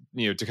device,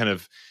 to kind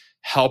of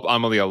help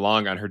Amelie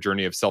along on her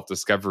journey of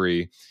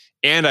self-discovery.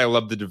 And I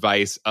love the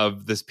device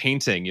of this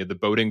painting, the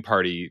boating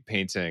party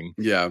painting.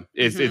 Yeah.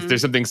 It's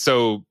there's something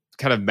so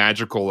kind of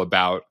magical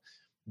about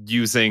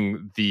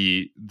using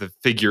the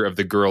figure of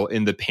the girl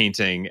in the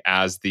painting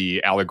as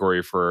the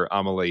allegory for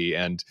Amelie,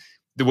 and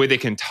the way they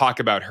can talk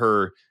about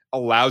her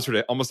allows her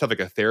to almost have like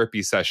a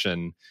therapy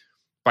session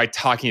by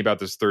talking about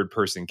this third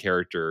person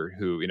character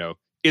who,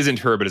 isn't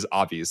her, but is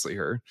obviously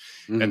her.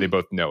 Mm-hmm. And they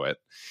both know it.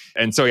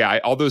 And so, yeah,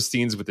 all those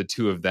scenes with the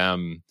two of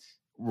them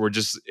were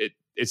just,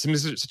 it's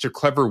such a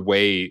clever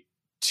way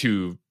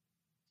to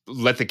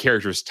let the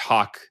characters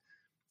talk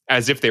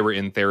as if they were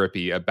in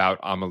therapy about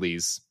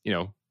Amelie's,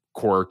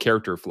 core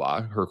character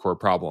flaw, her core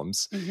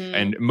problems. Mm-hmm.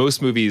 And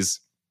most movies,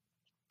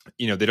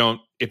 they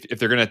don't, if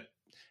they're going to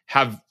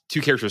have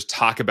two characters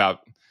talk about,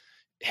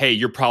 hey,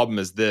 your problem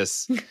is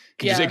this, it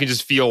can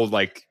just feel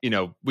like,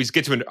 we just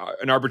get to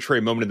an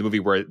arbitrary moment in the movie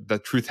where the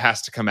truth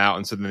has to come out.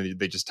 And so then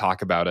they just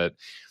talk about it.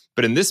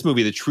 But in this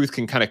movie, the truth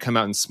can kind of come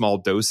out in small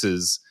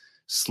doses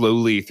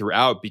slowly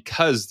throughout,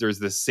 because there's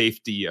this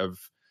safety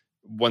of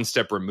one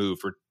step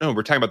removed.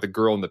 We're talking about the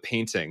girl in the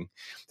painting.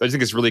 I just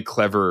think it's really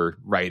clever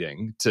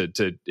writing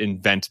to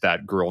invent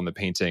that girl in the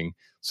painting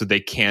so they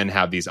can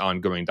have these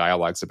ongoing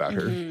dialogues about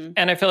her.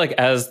 And I feel like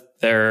as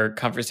their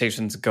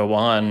conversations go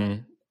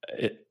on,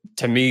 it,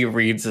 to me,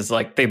 reads as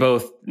like they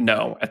both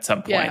know at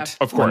some point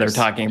of course, when they're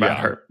talking about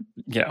her,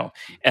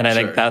 and I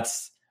think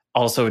that's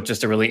also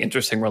just a really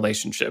interesting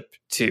relationship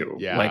too.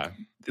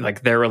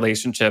 Like their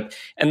relationship,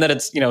 and that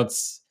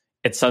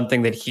it's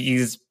something that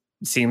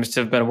seems to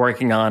have been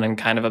working on and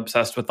kind of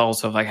obsessed with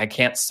also. Like, I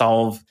can't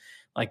solve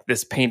like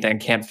this painting,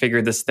 can't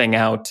figure this thing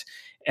out.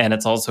 And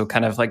it's also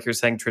kind of like you're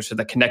saying, Trisha,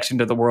 the connection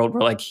to the world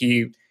where like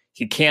he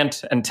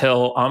can't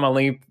until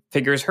Amelie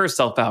figures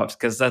herself out,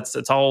 because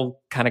it's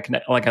all kind of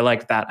connected. Like, I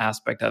like that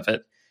aspect of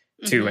it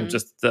too. Mm-hmm. And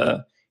just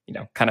the,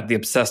 kind of the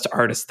obsessed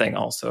artist thing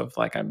also of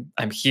like,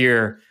 I'm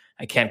here,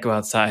 I can't go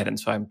outside. And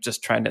so I'm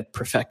just trying to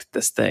perfect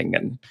this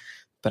thing,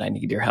 but I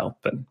need your help.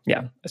 And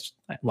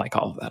I like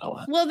all of that a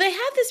lot. Well, they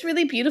have this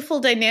really beautiful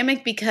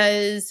dynamic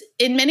because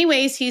in many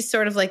ways he's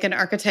sort of like an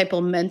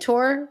archetypal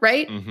mentor,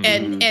 right?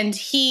 Mm-hmm. And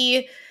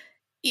he,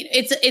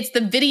 it's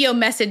the video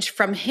message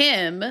from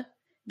him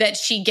that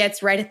she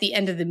gets right at the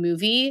end of the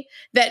movie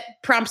that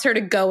prompts her to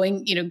go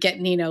and,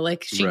 get Nino.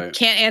 Like, she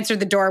can't answer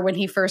the door when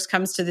he first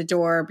comes to the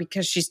door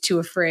because she's too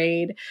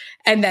afraid.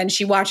 And then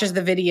she watches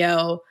the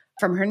video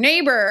from her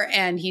neighbor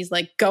and he's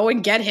like, go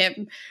and get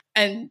him.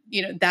 And,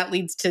 that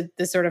leads to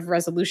the sort of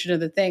resolution of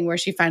the thing where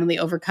she finally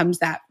overcomes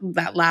that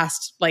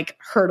last like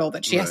hurdle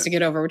that she has to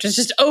get over, which is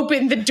just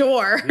open the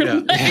door.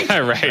 Yeah.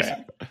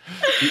 Right.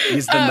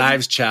 He's the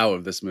Knives Chow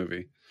of this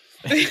movie.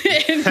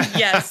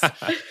 Yes.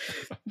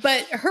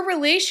 But her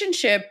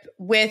relationship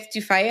with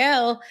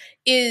Dufayel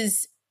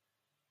is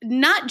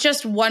not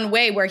just one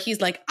way where he's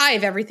like, I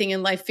have everything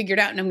in life figured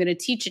out and I'm going to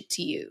teach it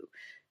to you.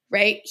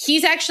 Right?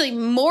 He's actually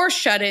more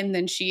shut in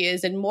than she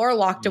is and more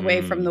locked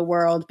away from the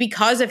world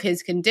because of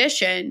his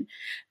condition.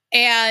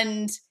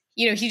 And,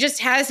 he just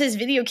has his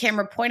video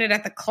camera pointed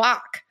at the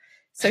clock.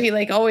 So he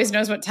like always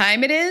knows what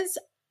time it is,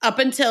 up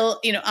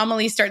until,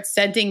 Amelie starts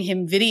sending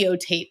him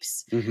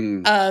videotapes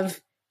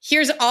of,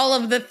 here's all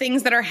of the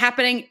things that are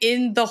happening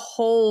in the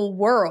whole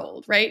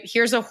world, right?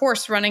 Here's a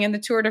horse running in the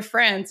Tour de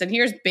France, and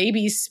here's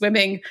babies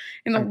swimming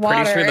in the water.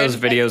 I'm pretty sure those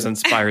videos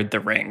inspired The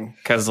Ring,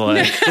 because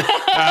like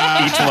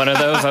each one of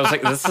those, I was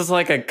like, this is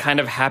like a kind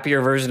of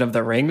happier version of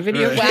The Ring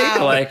video.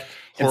 Wow. Like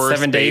in horse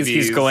 7 days,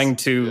 he's going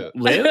to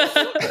live.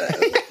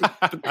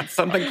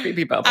 Something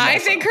creepy about them. I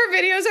think her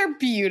videos are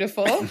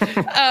beautiful.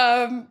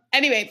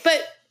 Anyway,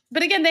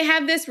 but again, they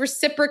have this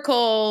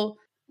reciprocal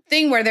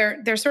thing where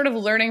they're sort of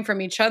learning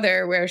from each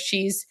other, where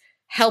she's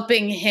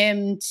helping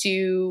him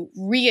to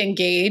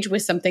re-engage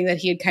with something that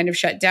he had kind of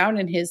shut down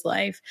in his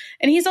life.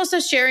 And he's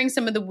also sharing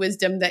some of the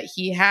wisdom that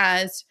he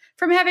has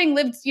from having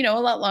lived, a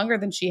lot longer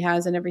than she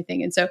has and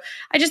everything. And so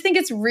I just think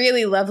it's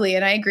really lovely.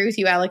 And I agree with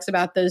you, Alex,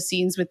 about those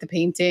scenes with the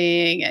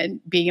painting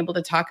and being able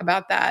to talk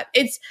about that.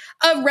 It's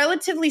a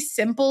relatively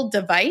simple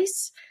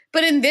device,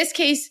 but in this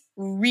case,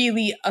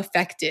 really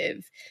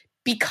effective,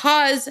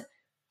 because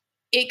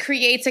it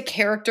creates a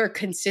character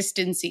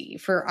consistency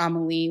for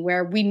Amelie,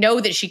 where we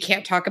know that she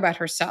can't talk about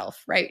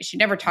herself, right? She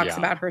never talks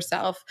about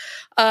herself.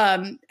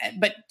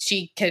 But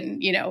she can,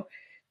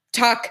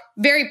 talk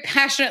very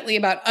passionately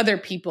about other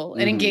people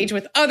and engage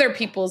with other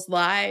people's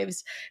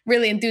lives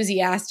really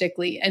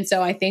enthusiastically. And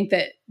so I think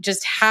that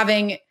just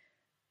having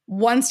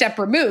one step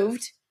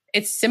removed,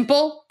 it's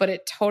simple, but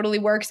it totally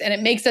works. And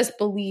it makes us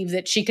believe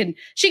that she can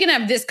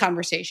have this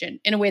conversation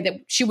in a way that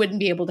she wouldn't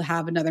be able to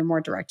have another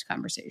more direct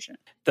conversation.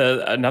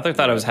 Another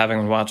thought I was having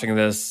when watching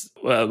this,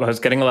 I was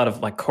getting a lot of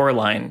like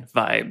Coraline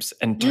vibes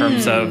in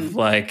terms of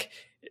like,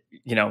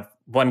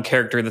 one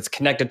character that's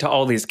connected to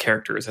all these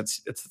characters.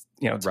 It's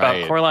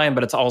about Coraline,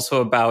 but it's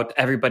also about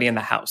everybody in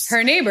the house.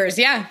 Her neighbors,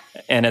 yeah.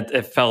 And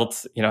it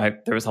felt,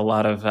 there was a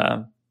lot of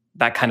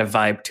that kind of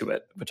vibe to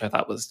it, which I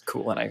thought was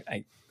cool and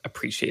I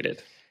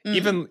appreciated.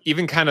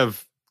 Even kind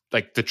of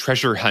like the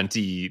treasure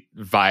hunty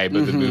vibe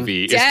of the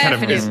movie is kind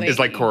of is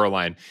like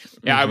Coraline.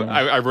 Yeah,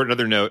 I wrote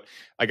another note.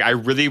 Like, I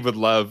really would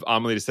love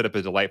Amelie to set up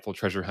a delightful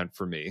treasure hunt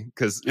for me,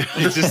 because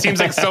it just seems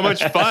like so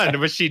much fun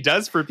what she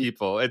does for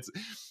people.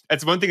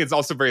 It's one thing that's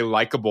also very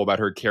likable about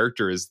her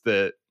character is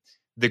the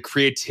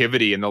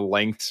creativity and the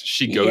lengths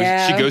she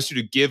goes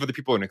to give other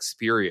people an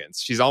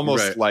experience. She's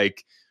almost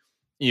like,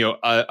 you know,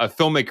 a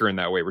filmmaker in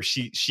that way, where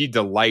she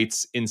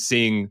delights in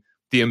seeing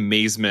the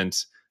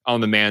amazement on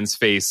the man's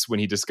face when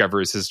he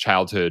discovers his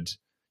childhood,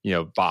 you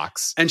know,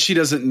 box. And she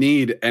doesn't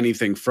need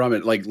anything from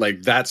it. Like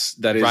that is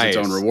its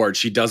own reward.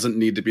 She doesn't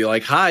need to be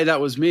like, "Hi,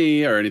 that was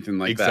me," or anything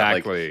like that.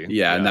 Exactly.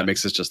 Like, and that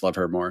makes us just love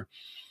her more.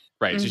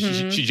 Right. So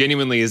she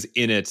genuinely is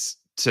in it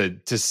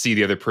to see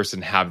the other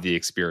person have the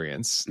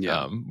experience,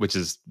 which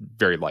is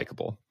very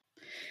likable.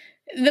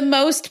 The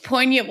most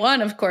poignant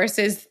one, of course,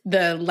 is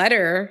the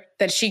letter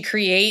that she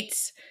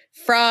creates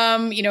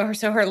from, you know,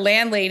 her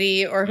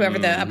landlady or whoever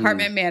the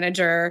apartment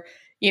manager,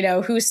 you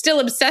know, who's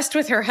still obsessed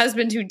with her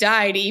husband who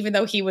died, even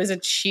though he was a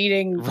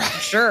cheating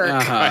jerk.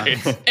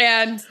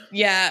 And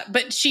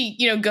but she,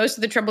 you know, goes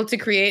to the trouble to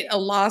create a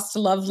lost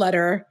love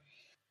letter.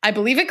 I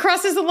believe it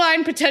crosses the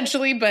line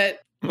potentially, but,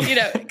 you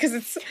know,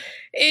 because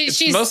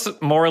she's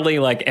most morally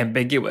like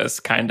ambiguous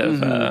kind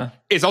of.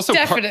 It's also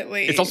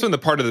definitely. It's also in the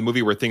part of the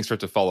movie where things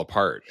start to fall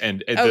apart,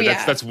 and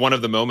that's one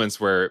of the moments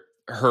where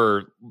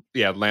her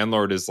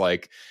landlord is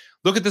like,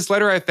 "Look at this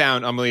letter I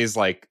found." Amelie's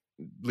like,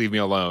 "Leave me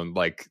alone."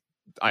 Like,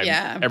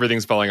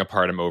 everything's falling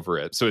apart. I'm over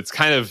it. So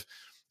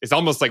it's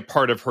almost like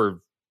part of her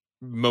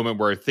moment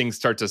where things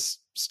start to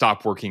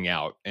stop working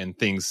out, and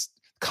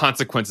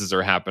consequences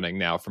are happening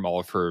now from all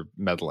of her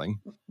meddling.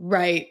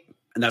 Right.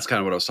 And that's kind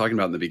of what I was talking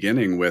about in the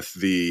beginning with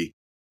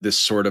this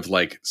sort of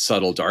like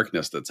subtle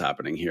darkness that's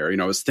happening here. You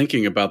know, I was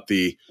thinking about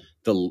the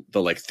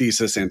like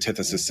thesis,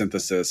 antithesis,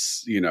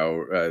 synthesis, you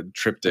know,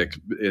 triptych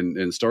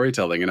in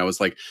storytelling. And I was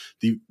like,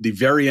 the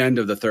very end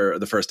of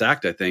the first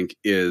act, I think,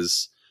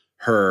 is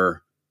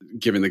her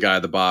giving the guy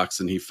the box,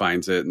 and he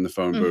finds it in the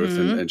phone booth,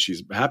 and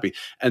she's happy.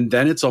 And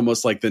then it's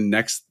almost like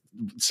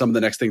some of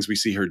the next things we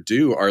see her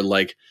do are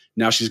like,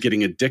 now she's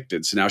getting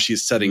addicted. So now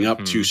she's setting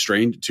up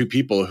two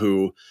people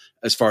who,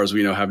 as far as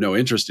we know, have no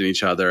interest in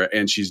each other.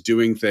 And she's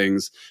doing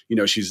things, you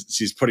know,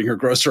 she's putting her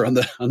grocer on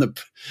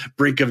the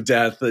brink of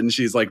death, and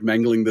she's like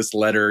mangling this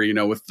letter, you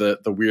know, with the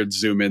weird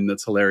zoom in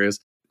that's hilarious.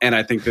 And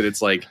I think that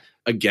it's like,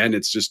 again,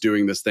 it's just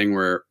doing this thing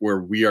where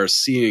we are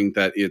seeing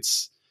that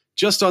it's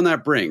just on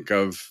that brink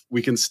of,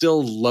 we can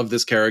still love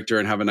this character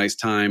and have a nice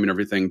time and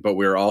everything, but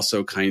we're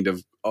also kind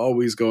of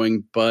always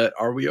going, but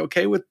are we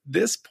okay with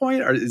this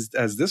point? Or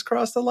has this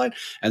crossed the line?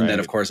 And then,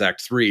 of course,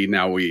 Act 3,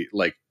 now we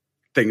like,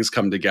 things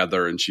come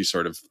together, and she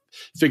sort of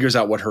figures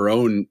out what her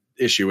own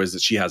issue is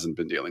that she hasn't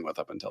been dealing with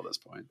up until this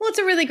point. Well, it's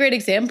a really great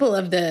example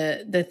of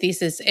the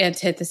thesis,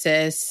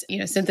 antithesis, you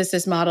know,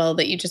 synthesis model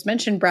that you just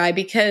mentioned, Bri,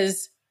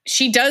 because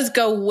she does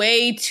go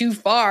way too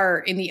far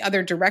in the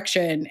other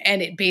direction,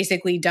 and it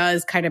basically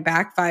does kind of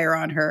backfire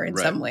on her in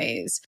some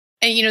ways.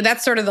 And, you know,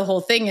 that's sort of the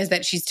whole thing, is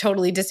that she's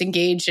totally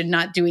disengaged and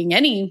not doing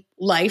any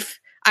life,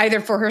 either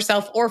for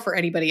herself or for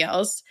anybody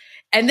else.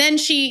 And then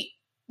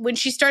when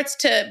she starts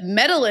to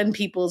meddle in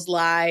people's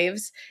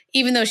lives,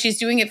 even though she's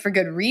doing it for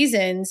good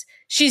reasons,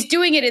 she's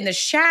doing it in the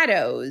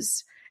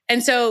shadows.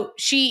 And so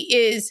she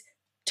is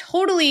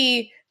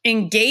totally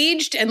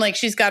engaged, and like,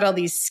 she's got all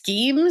these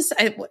schemes.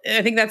 I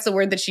think that's the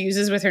word that she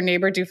uses with her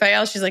neighbor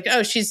Duphael. She's like,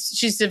 oh,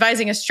 she's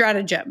devising a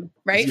stratagem,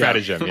 right?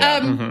 Stratagem,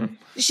 yeah.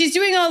 She's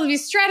doing all of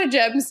these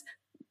stratagems,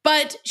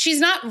 but she's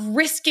not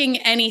risking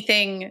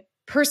anything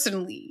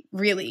personally,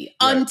 really,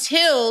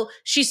 until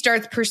she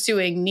starts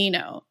pursuing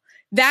Nino.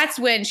 That's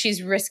when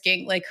she's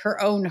risking like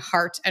her own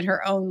heart and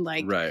her own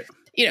like,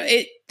 you know,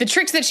 the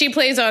tricks that she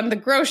plays on the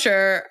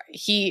grocer,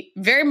 he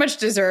very much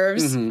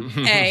deserves.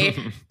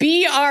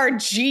 B, are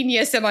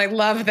genius, and I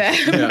love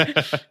them.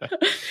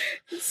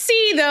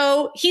 C,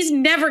 though, he's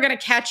never going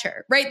to catch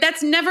her, right?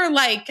 That's never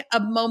like a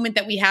moment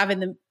that we have in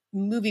the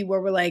movie where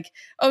we're like,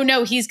 oh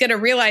no, he's going to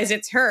realize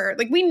it's her.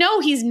 Like, we know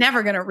he's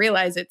never going to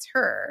realize it's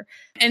her.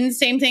 And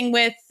same thing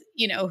with,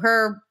 you know,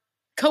 her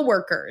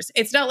coworkers.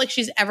 It's not like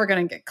she's ever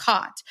going to get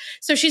caught.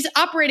 So she's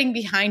operating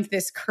behind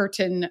this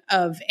curtain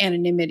of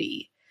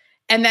anonymity,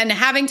 and then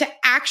having to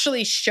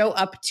actually show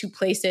up to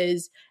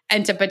places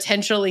and to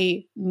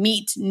potentially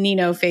meet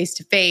Nino face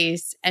to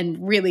face and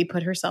really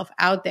put herself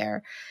out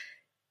there.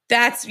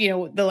 That's, you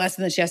know, the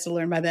lesson that she has to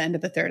learn by the end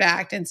of the third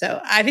act. And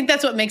so I think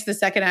that's what makes the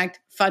second act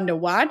fun to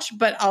watch,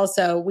 but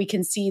also we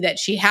can see that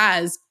she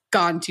has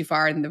gone too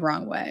far in the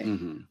wrong way.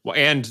 Well,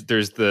 and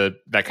there's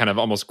that kind of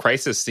almost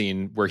crisis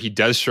scene where he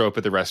does show up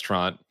at the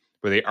restaurant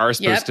where they are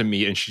supposed to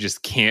meet, and she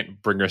just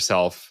can't bring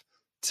herself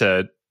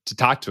to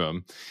talk to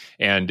him.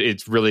 And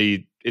it's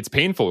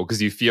painful,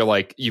 because you feel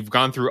like you've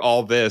gone through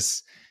all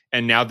this,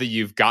 and now that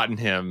you've gotten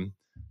him,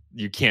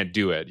 you can't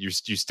do it. You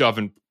still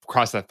haven't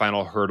crossed that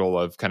final hurdle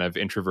of kind of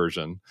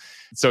introversion.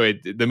 So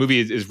the movie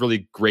is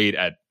really great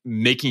at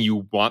making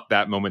you want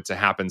that moment to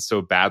happen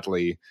so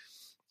badly.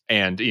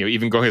 and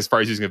even going as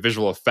far as using a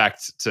visual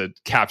effect to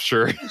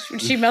capture.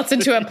 She melts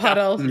into a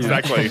puddle.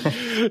 Exactly.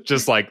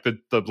 Just like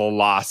the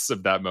loss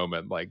of that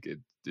moment. Like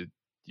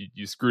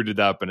you screwed it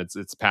up and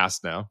it's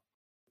past now.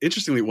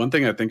 Interestingly, one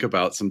thing I think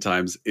about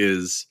sometimes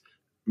is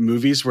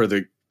movies where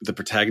the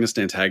protagonist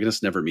and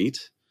antagonist never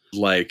meet,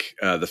 like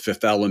The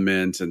Fifth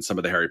Element and some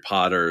of the Harry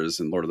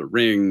Potters and Lord of the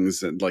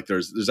Rings. And like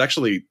there's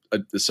actually a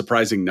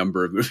surprising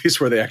number of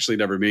movies where they actually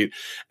never meet.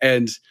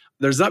 And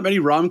there's not many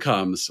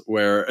rom-coms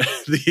where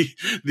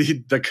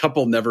the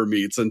couple never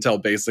meets until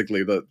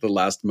basically the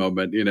last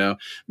moment.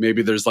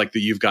 Maybe there's like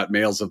the You've Got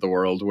Mails of the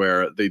world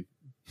where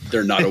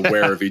they're not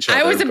aware of each other.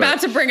 I was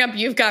about to bring up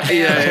You've Got Mail.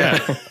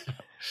 Yeah.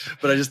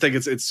 But I just think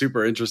it's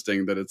super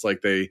interesting that it's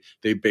like they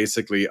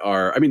basically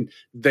are. I mean,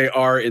 they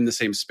are in the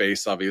same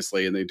space,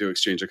 obviously, and they do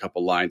exchange a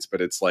couple lines,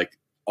 but it's like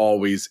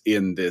always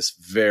in this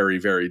very,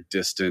 very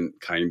distant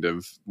kind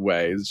of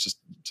way. It's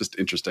just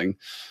interesting.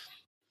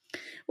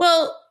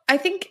 Well, I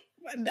think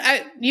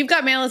You've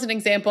Got Mail as an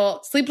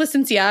example. Sleepless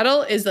in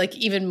Seattle is like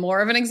even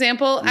more of an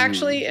example,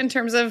 actually, in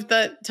terms of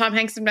the Tom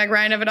Hanks and Meg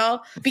Ryan of it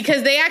all,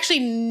 because they actually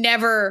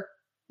never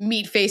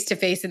meet face to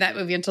face in that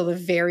movie until the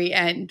very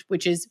end,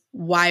 which is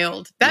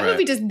wild. That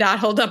movie does not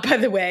hold up, by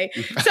the way.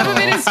 Some of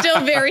it is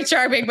still very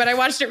charming, but I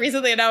watched it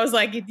recently and I was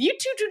like, you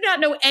two do not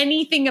know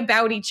anything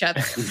about each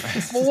other.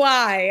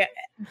 Why?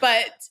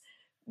 But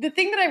the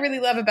thing that I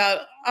really love about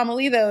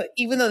Amelie, though,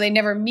 even though they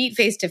never meet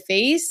face to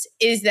face,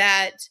 is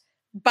that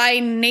by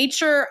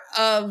nature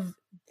of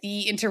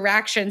the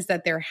interactions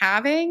that they're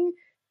having,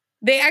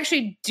 they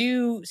actually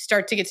do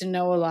start to get to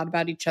know a lot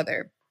about each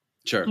other.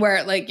 Sure.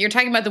 Where like you're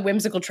talking about the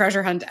whimsical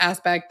treasure hunt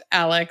aspect,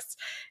 Alex,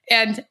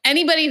 and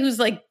anybody who's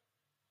like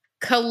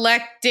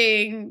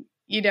collecting,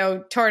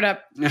 torn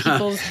up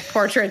people's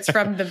portraits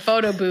from the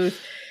photo booth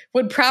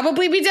would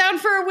probably be down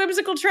for a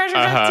whimsical treasure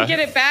hunt to get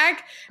it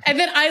back. And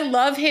then I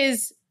love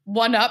his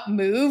one-up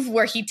move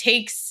where he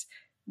takes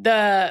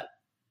the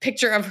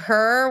picture of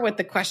her with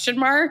the question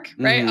mark,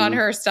 right, on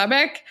her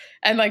stomach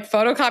and like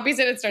photocopies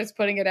it and starts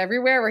putting it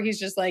everywhere, where he's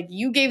just like,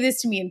 you gave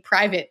this to me in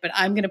private, but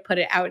I'm going to put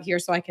it out here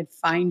so I can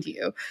find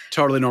you.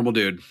 Totally normal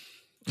dude.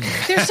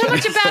 There's so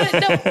much about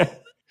it. No.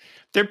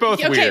 They're both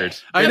weird.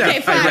 I know. Okay,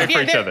 fine. Right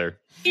for each other.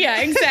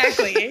 Yeah,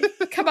 exactly.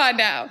 Come on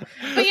now.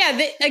 But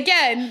yeah,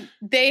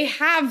 they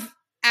have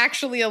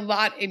actually a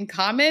lot in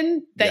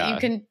common that you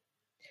can,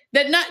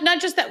 that not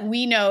just that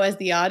we know as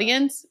the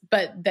audience,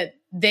 but that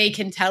they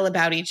can tell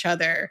about each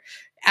other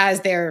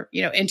as they're,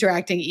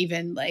 interacting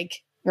even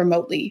like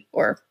remotely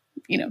or,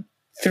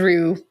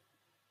 through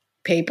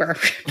paper.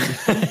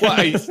 Well,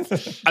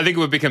 I think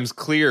what becomes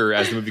clear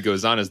as the movie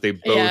goes on is they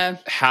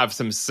both have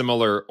some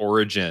similar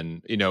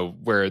origin,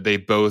 where they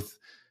both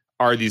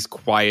are these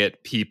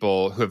quiet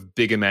people who have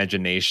big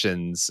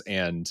imaginations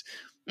and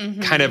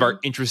kind of are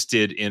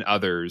interested in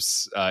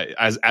others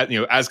as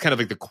kind of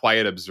like the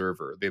quiet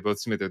observer. They both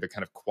seem like they're the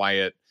kind of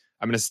quiet,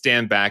 I'm going to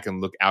stand back and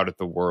look out at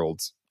the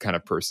world kind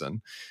of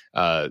person.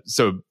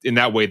 So in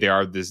that way, they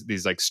are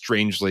these like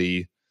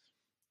strangely,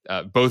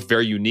 both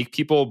very unique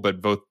people,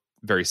 but both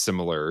very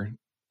similar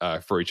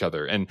for each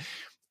other. And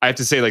I have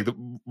to say, like,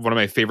 one of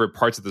my favorite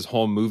parts of this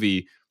whole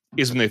movie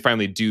is when they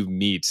finally do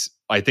meet.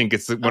 I think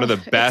it's one of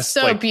the best,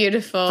 so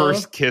beautiful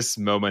first kiss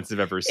moments I've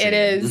ever seen. It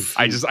is.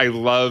 I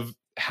love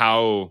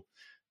how,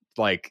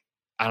 like,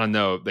 I don't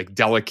know, like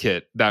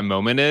delicate that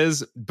moment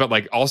is, but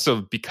like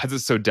also because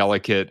it's so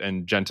delicate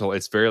and gentle,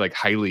 it's very like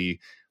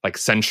highly like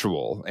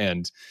sensual.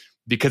 And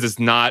because it's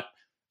not,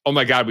 oh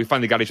my God, we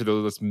finally got each other,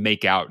 let's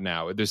make out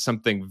now. There's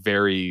something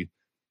very,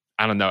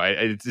 I don't know,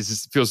 it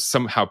just feels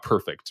somehow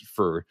perfect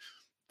for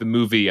the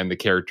movie and the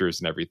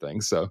characters and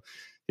everything. So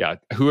yeah,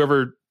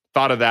 whoever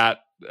thought of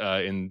that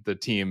in the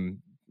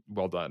team,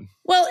 well done.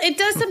 Well, it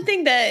does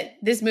something that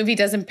this movie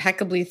does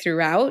impeccably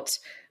throughout,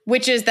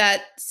 which is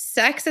that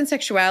sex and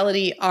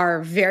sexuality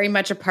are very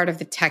much a part of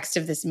the text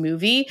of this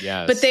movie,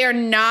 but they are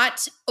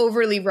not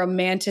overly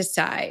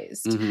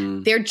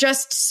romanticized. They're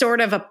just sort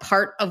of a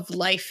part of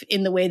life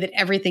in the way that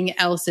everything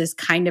else is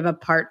kind of a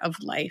part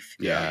of life.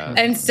 Yeah.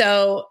 And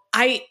so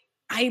I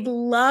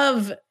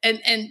love,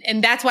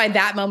 and that's why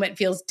that moment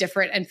feels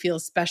different and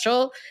feels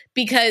special,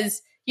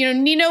 because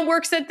Nino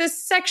works at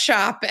this sex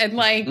shop and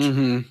like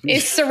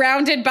is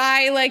surrounded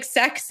by like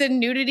sex and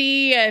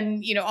nudity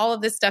and, all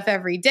of this stuff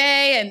every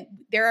day. And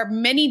there are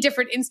many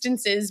different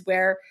instances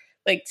where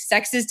like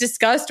sex is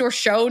discussed or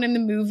shown in the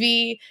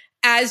movie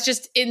as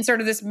just in sort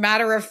of this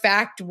matter of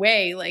fact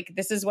way. Like,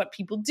 this is what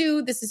people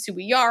do. This is who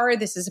we are.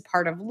 This is a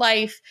part of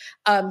life.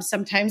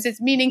 Sometimes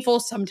it's meaningful.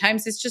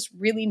 Sometimes it's just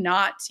really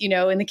not,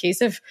 in the case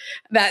of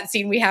that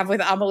scene we have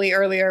with Amelie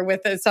earlier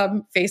with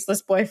some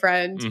faceless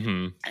boyfriend.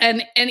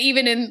 And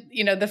even in,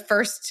 the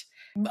first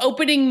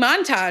opening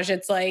montage,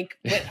 it's like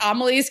with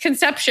Amelie's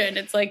conception,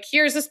 it's like,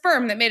 here's a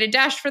sperm that made a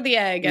dash for the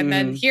egg. And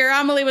then here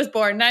Amelie was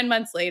born 9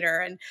 months later.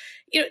 And,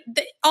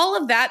 all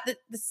of that,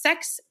 the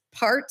sex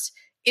part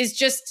is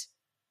just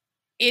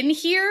in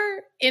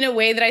here in a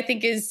way that I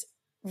think is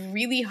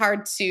really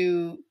hard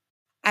to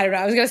I don't know.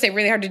 I was going to say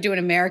really hard to do an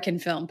American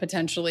film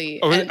potentially.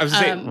 Oh, and, I was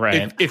saying,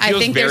 right. It feels I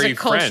think there's very a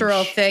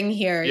cultural French. thing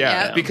here.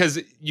 Yeah, because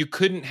you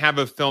couldn't have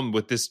a film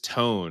with this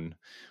tone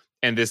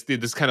and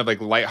this kind of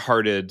like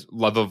lighthearted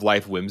love of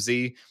life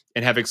whimsy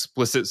and have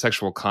explicit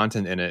sexual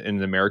content in it in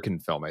an American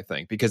film, I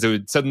think, because it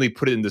would suddenly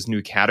put it in this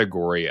new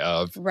category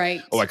of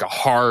like a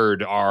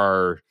hard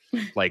R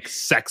like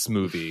sex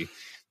movie.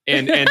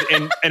 And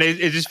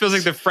it just feels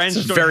like the French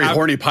It's a very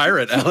horny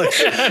pirate,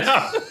 Alex.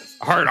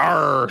 hard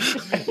R.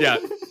 Yeah.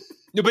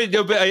 No, but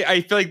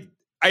I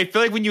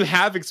feel like when you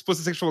have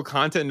explicit sexual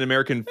content in an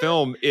American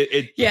film,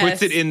 it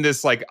puts it in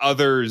this like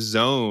other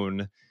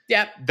zone.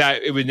 Yep.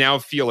 That it would now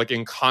feel like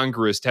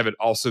incongruous to have it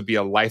also be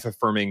a life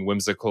affirming,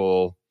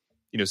 whimsical,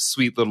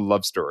 sweet little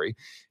love story.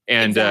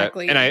 And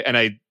exactly. And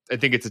I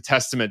think it's a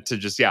testament to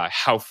just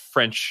how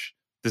French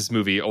this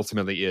movie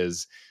ultimately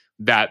is.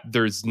 That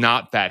there's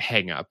not that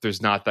hang up.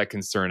 There's not that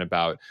concern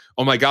about,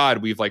 oh my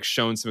God, we've like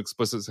shown some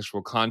explicit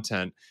sexual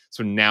content.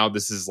 So now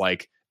this is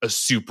like a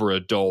super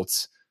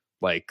adult,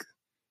 like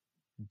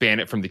ban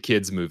it from the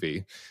kids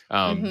movie.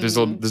 There's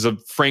a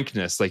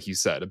frankness, like you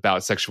said,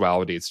 about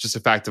sexuality. It's just a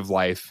fact of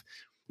life.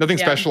 Nothing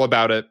special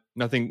about it.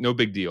 No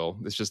big deal.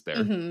 It's just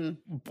there.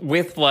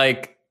 With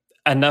like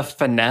enough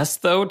finesse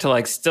though, to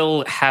like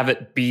still have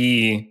it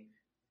be,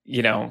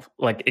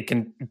 like it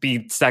can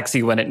be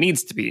sexy when it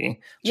needs to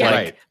be. Yeah.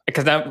 Like,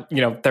 because that,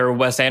 there are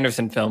Wes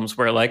Anderson films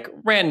where like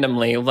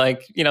randomly,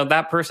 like,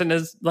 that person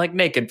is like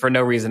naked for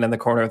no reason in the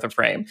corner of the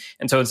frame.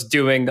 And so it's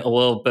doing a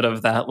little bit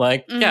of that,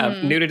 like,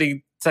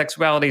 nudity,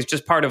 sexuality is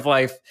just part of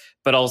life,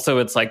 but also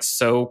it's like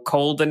so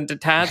cold and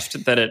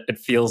detached that it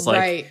feels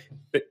like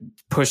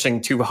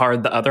pushing too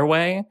hard the other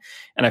way.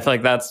 And I feel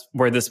like that's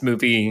where this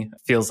movie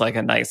feels like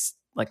a nice,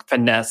 like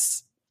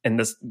finesse in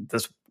this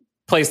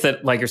place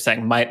that, like you're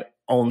saying, might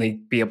only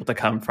be able to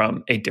come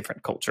from a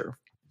different culture.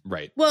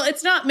 Right. Well,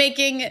 it's not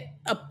making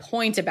a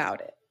point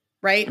about it,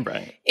 right?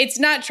 Right. It's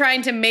not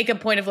trying to make a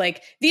point of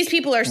like, these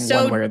people are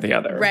so... one way or the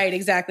other. Right,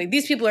 exactly.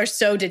 These people are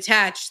so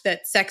detached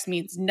that sex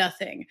means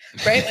nothing,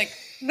 right? Like,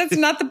 that's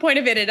not the point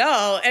of it at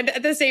all. And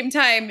at the same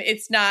time,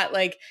 it's not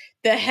like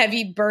the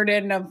heavy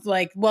burden of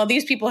like, well,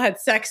 these people had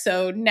sex,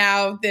 so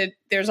now that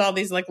there's all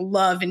these like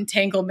love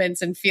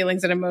entanglements and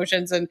feelings and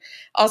emotions, and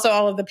also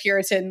all of the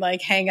Puritan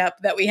like hang up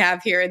that we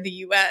have here in the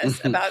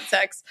US about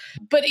sex.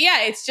 But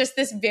yeah, it's just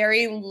this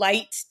very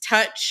light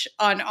touch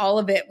on all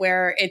of it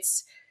where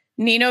it's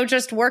Nino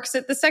just works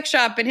at the sex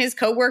shop and his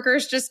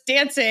coworker's just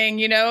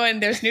dancing,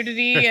 and there's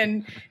nudity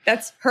and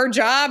that's her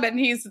job and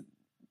he's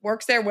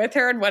works there with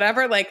her and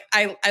whatever. Like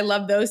I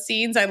love those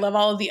scenes. I love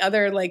all of the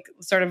other like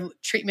sort of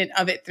treatment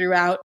of it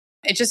throughout.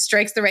 It just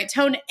strikes the right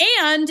tone,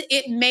 and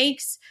it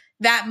makes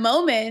that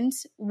moment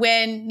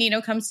when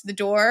Nino comes to the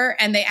door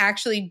and they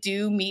actually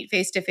do meet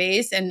face to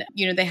face and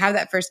they have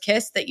that first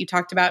kiss that you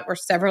talked about, or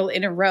several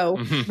in a row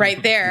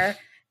right there.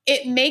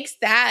 It makes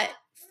that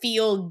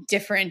feel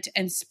different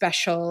and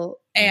special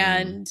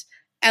and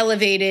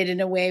elevated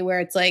in a way where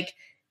it's like,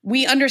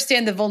 we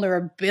understand the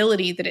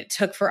vulnerability that it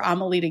took for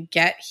Amelie to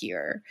get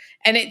here.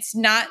 And it's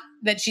not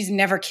that she's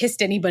never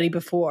kissed anybody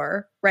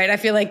before, right? I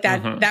feel like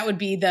that would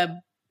be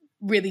the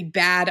really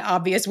bad,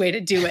 obvious way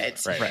to do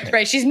it.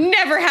 Right? She's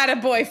never had a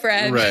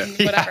boyfriend, and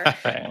whatever.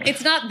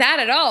 It's not that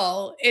at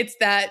all. It's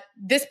that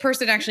this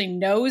person actually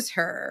knows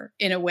her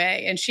in a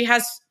way. And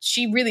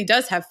she really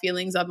does have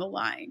feelings on the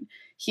line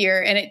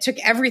here. And it took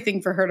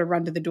everything for her to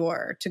run to the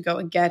door to go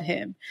and get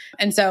him.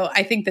 And so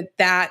I think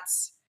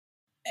that's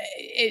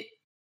it.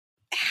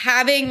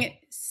 Having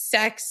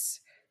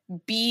sex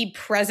be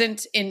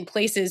present in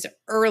places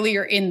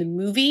earlier in the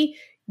movie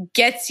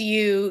gets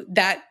you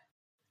that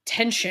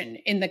tension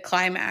in the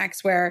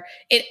climax where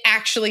it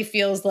actually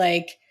feels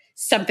like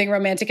something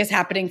romantic is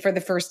happening for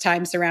the first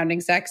time surrounding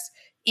sex,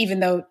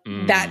 even though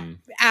that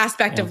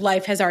aspect of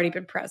life has already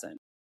been present.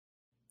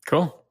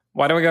 Cool.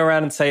 Why don't we go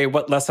around and say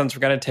what lessons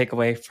we're going to take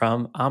away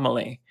from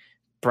Amelie?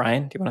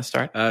 Brian, do you want to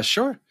start?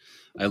 Sure.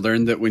 I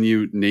learned that when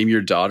you name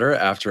your daughter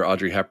after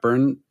Audrey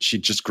Hepburn, she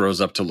just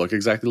grows up to look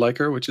exactly like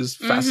her, which is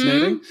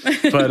fascinating.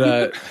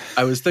 But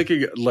I was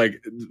thinking,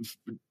 like,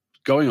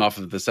 going off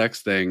of the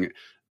sex thing,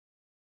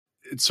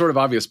 it's sort of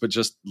obvious, but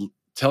just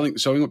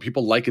showing what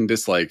people like and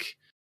dislike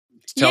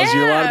tells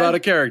you a lot about a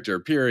character,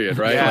 period,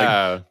 right?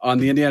 Yeah. Like on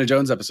the Indiana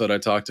Jones episode, I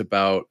talked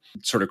about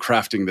sort of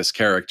crafting this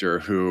character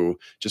who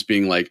just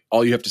being like,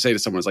 all you have to say to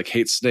someone is like,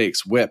 hates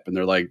snakes, whip. And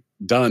they're like,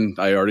 done.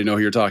 I already know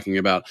who you're talking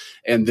about.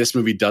 And this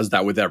movie does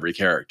that with every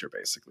character,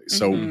 basically.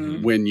 So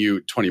when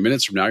 20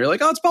 minutes from now, you're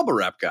like, oh, it's Bubble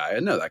Wrap guy. I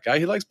know that guy.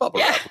 He likes Bubble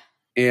Wrap.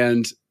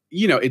 And,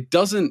 it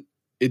doesn't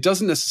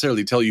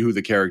necessarily tell you who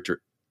the character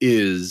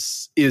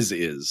is,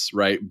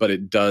 right? But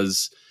it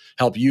does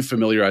help you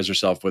familiarize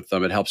yourself with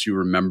them. It helps you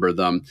remember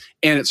them.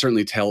 And it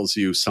certainly tells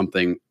you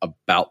something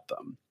about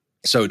them.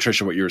 So,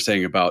 Trisha, what you were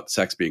saying about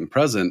sex being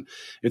present,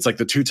 it's like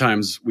the 2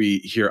 times we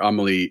hear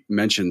Amelie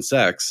mention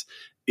sex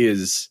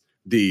is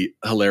the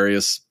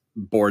hilarious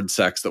bored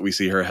sex that we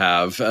see her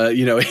have,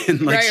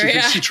 and like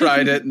she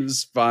tried it and it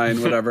was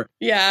fine, whatever.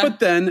 Yeah. But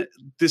then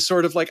this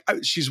sort of like,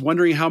 she's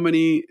wondering how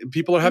many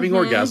people are having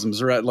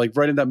orgasms or at like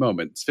right in that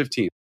moment. It's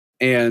 15.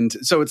 And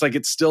so it's like,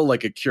 it's still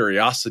like a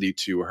curiosity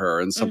to her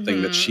and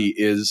something that she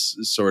is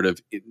sort of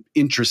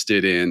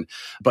interested in,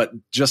 but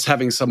just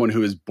having someone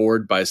who is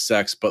bored by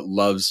sex, but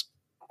loves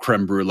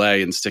creme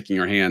brulee and sticking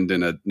her hand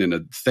in a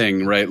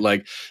thing, right?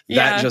 Like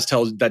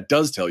that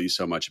does tell you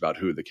so much about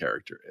who the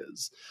character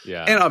is.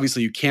 Yeah. And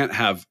obviously you can't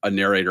have a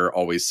narrator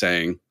always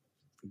saying,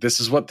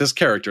 this is what this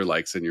character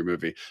likes in your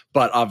movie.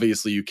 But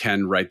obviously you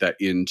can write that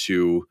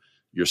into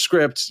your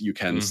script. You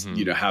can,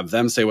 have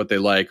them say what they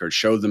like or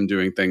show them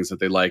doing things that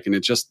they like. And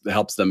it just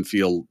helps them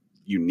feel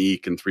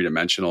unique and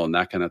three-dimensional and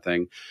that kind of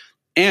thing.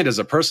 And as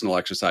a personal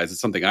exercise,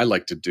 it's something I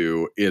like to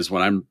do is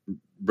when I'm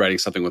writing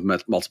something with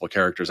multiple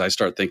characters, I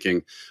start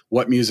thinking,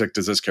 what music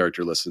does this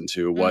character listen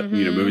to? What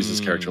movies does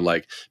this character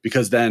like?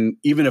 Because then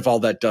even if all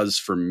that does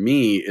for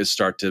me is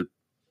start to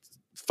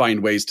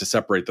find ways to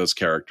separate those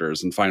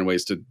characters and find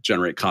ways to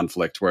generate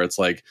conflict where it's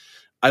like,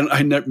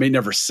 I may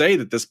never say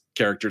that this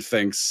character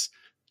thinks,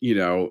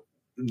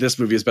 this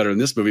movie is better than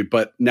this movie.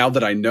 But now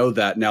that I know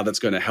that, now that's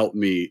going to help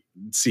me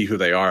see who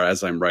they are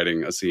as I'm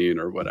writing a scene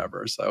or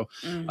whatever. So,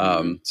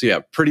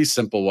 pretty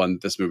simple one.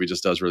 This movie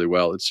just does really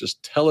well. It's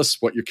just tell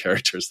us what your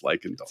character's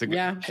like. And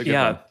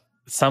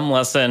some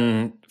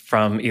lesson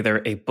from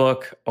either a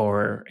book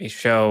or a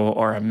show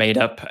or a made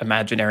up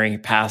imaginary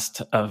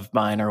past of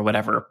mine or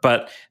whatever.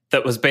 But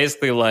that was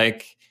basically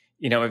like,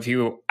 if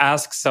you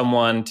ask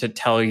someone to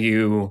tell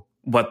you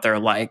what they're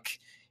like,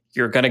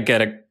 you're going to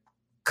get a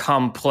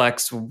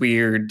complex,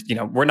 weird,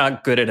 we're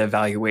not good at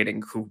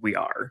evaluating who we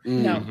are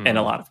in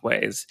a lot of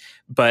ways.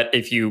 But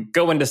if you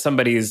go into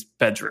somebody's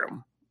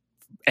bedroom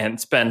and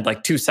spend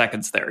like 2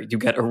 seconds there, you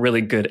get a really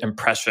good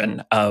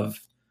impression of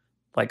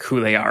like who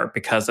they are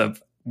because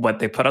of what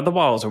they put on the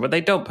walls or what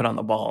they don't put on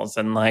the walls.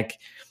 And like,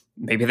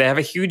 maybe they have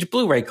a huge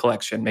Blu-ray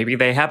collection. Maybe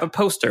they have a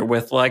poster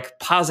with like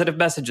positive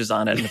messages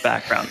on it in the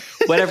background,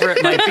 whatever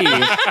it might be.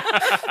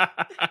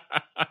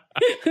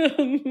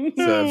 It's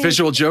a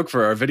visual joke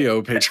for our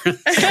video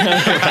patrons.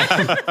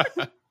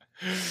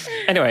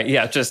 Anyway,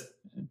 just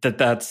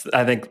that's,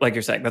 I think, like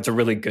you're saying, that's a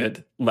really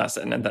good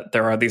lesson. And that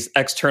there are these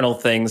external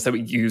things that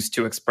we use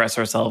to express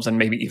ourselves and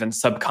maybe even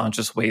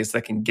subconscious ways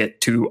that can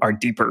get to our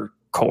deeper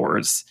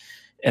cores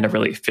in a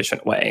really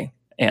efficient way.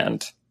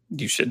 And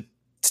you should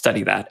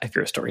study that if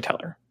you're a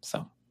storyteller.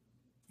 So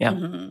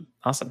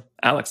awesome.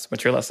 Alex,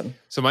 what's your lesson?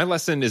 So my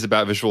lesson is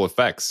about visual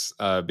effects,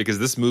 because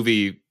this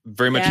movie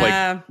very much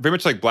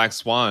like Black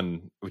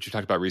Swan, which you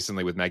talked about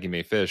recently with Maggie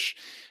Mae Fish.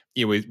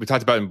 We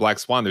talked about in Black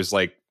Swan, there's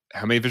like,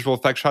 how many visual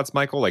effects shots,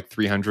 Michael? Like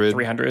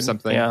 300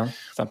 something. Yeah,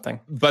 something.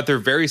 But they're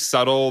very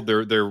subtle.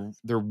 They're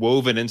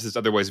woven into this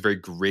otherwise very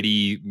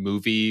gritty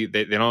movie.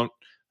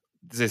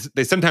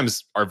 They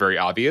sometimes are very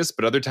obvious,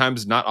 but other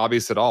times not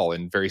obvious at all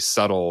and very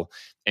subtle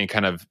and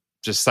kind of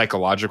just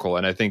psychological.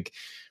 And I think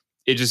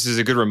it just is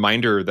a good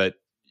reminder that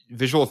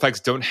visual effects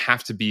don't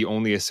have to be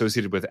only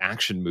associated with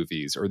action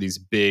movies or these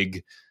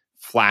big,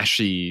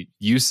 flashy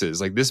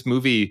uses. Like this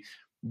movie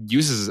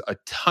uses a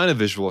ton of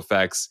visual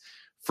effects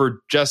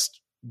for just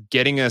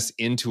getting us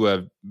into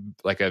a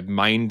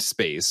mind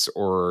space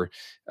or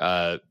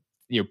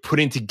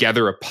putting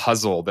together a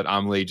puzzle that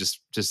Amelie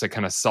just like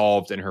kind of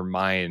solved in her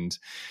mind.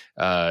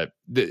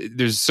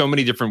 There's so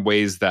many different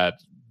ways that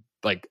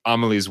like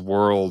Amelie's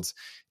world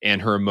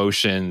and her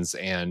emotions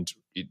and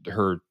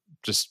her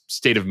just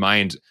state of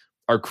mind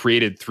are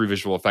created through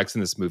visual effects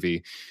in this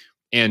movie.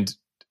 And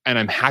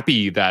I'm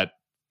happy that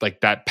like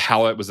that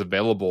palette was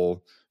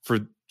available for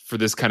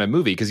this kind of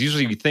movie. Because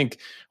usually you think,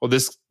 well,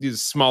 this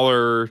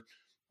smaller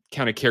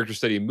kind of character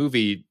study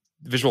movie,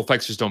 visual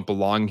effects just don't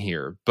belong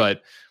here.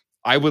 But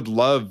I would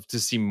love to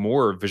see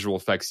more visual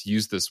effects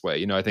used this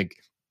way. I think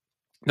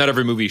not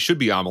every movie should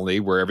be Amelie,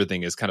 where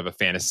everything is kind of a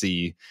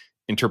fantasy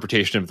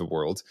interpretation of the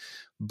world.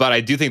 But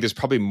I do think there's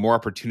probably more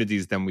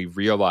opportunities than we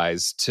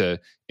realize to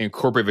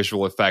incorporate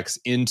visual effects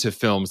into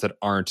films that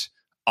aren't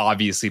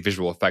obviously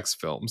visual effects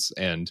films.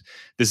 And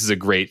this is a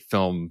great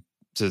film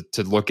to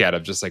look at,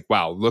 of just like,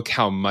 wow, look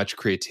how much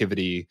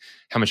creativity,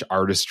 how much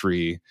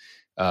artistry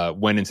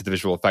went into the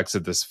visual effects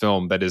of this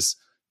film that is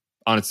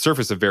on its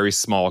surface a very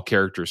small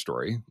character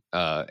story.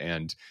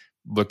 And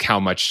look how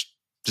much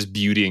just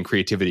beauty and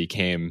creativity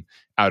came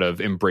out of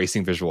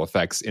embracing visual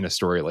effects in a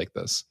story like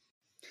this.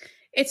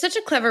 It's such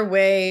a clever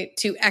way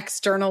to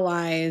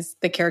externalize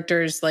the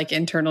characters' like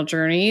internal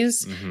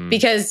journeys,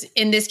 because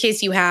in this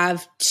case, you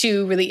have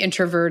two really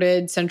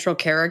introverted central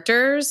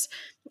characters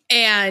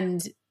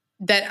and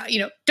that,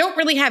 don't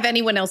really have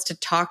anyone else to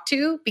talk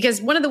to,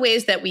 because one of the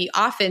ways that we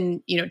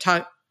often,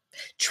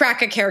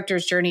 track a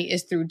character's journey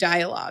is through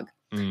dialogue.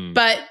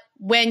 But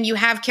when you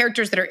have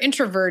characters that are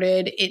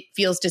introverted, it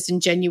feels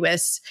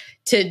disingenuous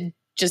to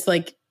just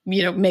like,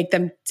 make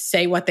them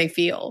say what they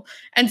feel.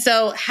 And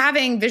so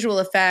having visual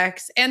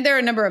effects, and there are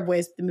a number of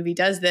ways the movie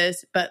does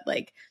this, but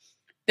like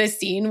the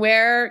scene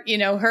where,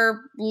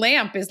 her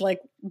lamp is like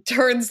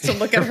turns to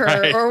look at her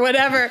Right. or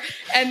whatever.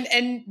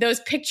 And those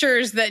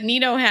pictures that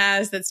Nino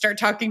has that start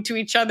talking to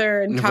each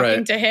other and talking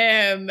Right. to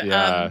him.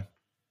 Yeah.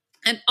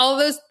 And all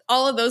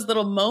of those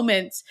little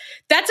moments,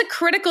 that's a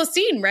critical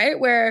scene, right?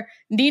 Where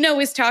Nino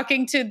is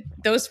talking to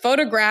those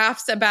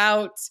photographs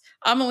about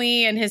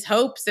Amelie and his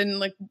hopes and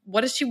like,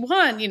 what does she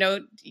want?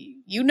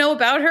 You know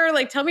about her,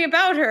 like, tell me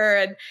about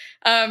her.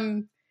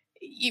 And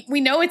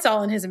we know it's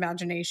all in his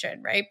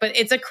imagination, right? But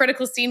it's a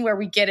critical scene where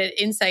we get an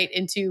insight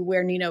into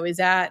where Nino is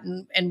at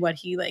and what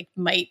he like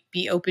might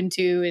be open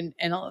to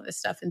and all of this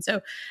stuff. And so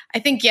I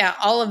think,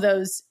 all of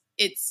those,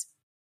 it's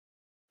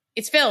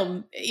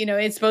film,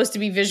 it's supposed to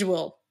be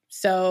visual.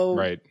 So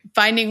Right.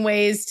 finding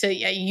ways to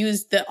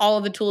use all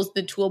of the tools in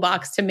the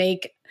toolbox to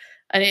make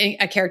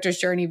a character's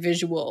journey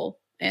visual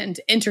and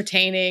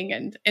entertaining,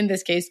 and in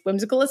this case,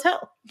 whimsical as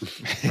hell.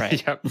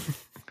 Right. Yep.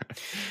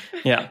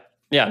 Yeah.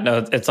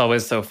 No, it's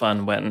always so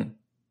fun when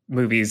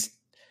movies,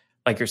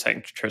 like you're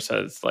saying,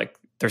 Trisha, it's like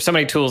there's so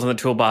many tools in the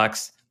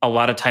toolbox. A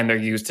lot of time they're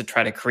used to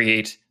try to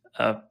create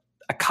a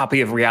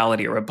copy of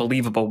reality or a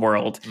believable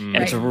world. And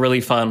it's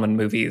really fun when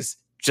movies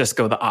just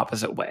go the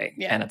opposite way.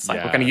 Yeah. And it's like,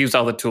 Yeah. we're going to use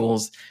all the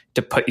tools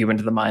to put you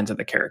into the minds of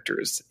the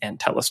characters and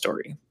tell a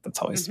story. That's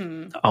always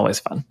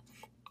fun.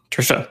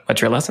 Trisha,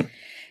 what's your lesson?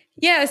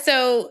 Yeah.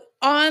 So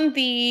on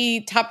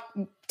the top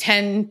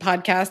 10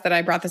 podcast that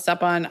I brought this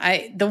up on,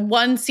 the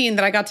one scene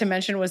that I got to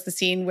mention was the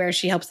scene where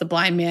she helps the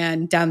blind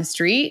man down the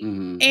street.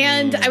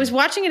 And I was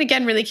watching it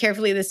again really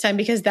carefully this time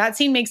because that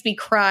scene makes me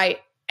cry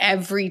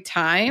every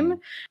time.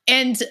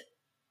 And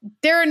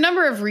there are a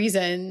number of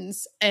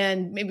reasons,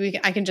 and maybe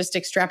I can just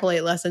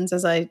extrapolate lessons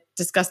as I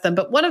discuss them.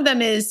 But one of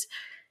them is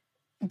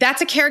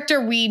that's a character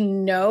we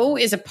know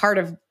is a part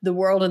of the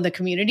world and the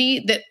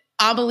community that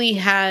Amelie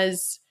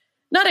has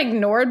not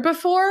ignored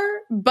before,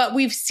 but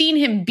we've seen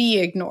him be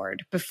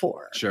ignored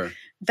before. Sure.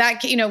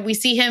 That, we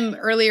see him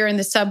earlier in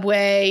the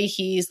subway.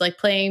 He's like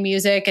playing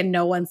music and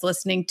no one's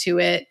listening to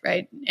it,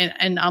 right?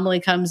 And Amelie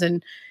comes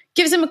and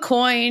gives him a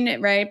coin,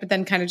 right? But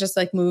then kind of just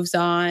like moves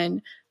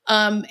on.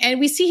 And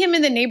we see him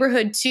in the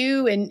neighborhood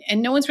too,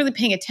 and no one's really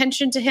paying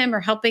attention to him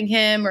or helping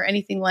him or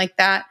anything like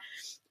that.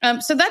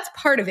 So that's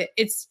part of it.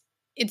 It's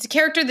a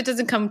character that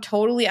doesn't come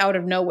totally out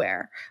of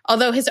nowhere,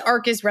 although his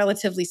arc is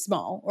relatively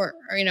small, or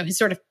his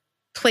sort of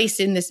place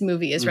in this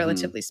movie is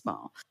relatively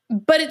small.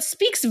 But it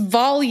speaks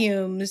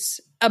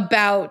volumes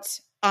about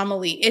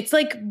Amelie. It's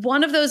like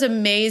one of those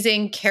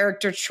amazing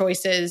character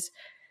choices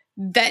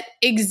that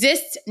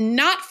exists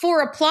not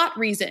for a plot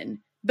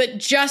reason, but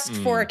just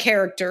for a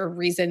character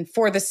reason,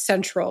 for the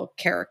central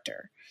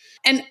character.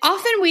 And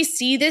often we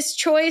see this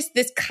choice,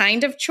 this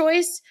kind of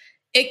choice,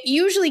 it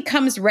usually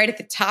comes right at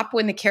the top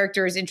when the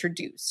character is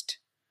introduced,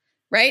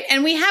 right?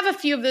 And we have a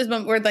few of those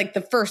moments where like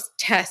the first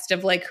test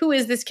of like, who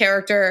is this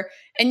character?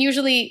 And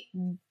usually,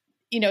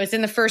 it's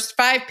in the first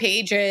 5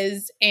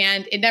 pages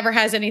and it never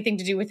has anything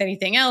to do with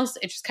anything else.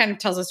 It just kind of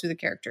tells us who the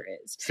character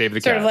is. Save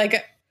the sort cat. of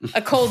like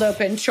a cold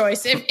open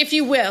choice, if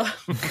you will.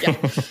 Yeah.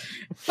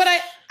 But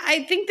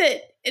I think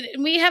that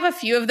we have a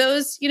few of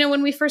those,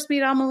 when we first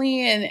meet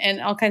Amelie and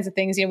all kinds of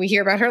things, we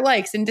hear about her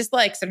likes and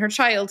dislikes and her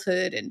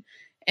childhood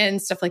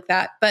and stuff like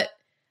that. But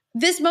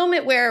this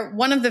moment where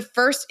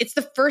it's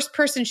the first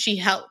person she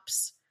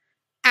helps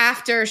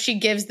after she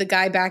gives the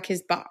guy back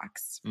his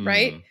box,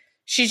 right?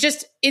 She's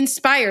just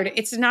inspired.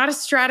 It's not a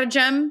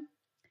stratagem.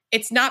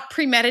 It's not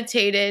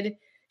premeditated.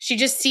 She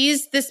just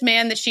sees this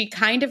man that she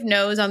kind of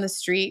knows on the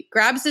street,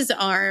 grabs his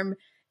arm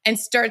and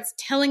starts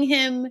telling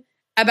him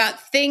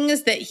about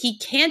things that he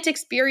can't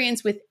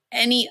experience with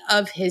any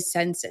of his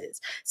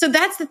senses. So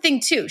that's the thing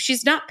too.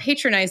 She's not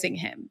patronizing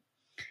him.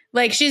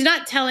 Like, she's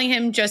not telling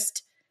him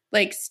just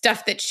like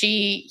stuff that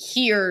she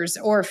hears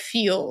or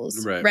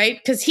feels, right?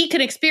 Because he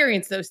can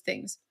experience those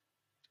things.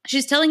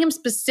 She's telling him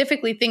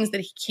specifically things that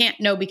he can't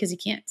know because he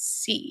can't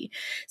see.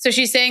 So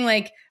she's saying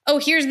like, oh,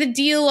 here's the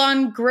deal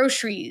on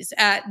groceries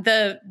at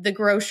the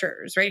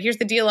grocers, right? Here's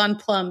the deal on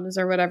plums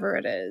or whatever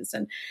it is.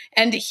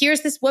 And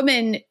here's this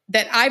woman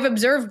that I've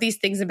observed these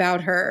things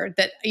about her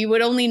that you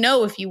would only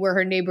know if you were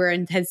her neighbor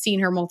and had seen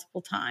her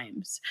multiple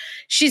times.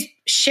 She's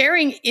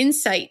sharing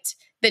insight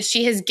that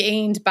she has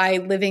gained by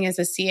living as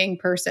a seeing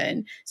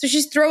person. So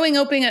she's throwing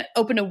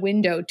open a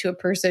window to a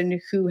person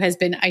who has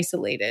been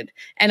isolated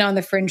and on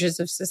the fringes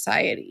of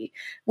society,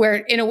 where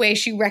in a way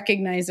she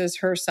recognizes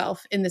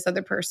herself in this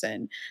other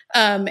person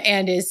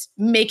and is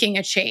making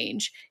a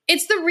change.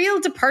 It's the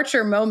real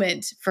departure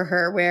moment for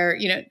her where,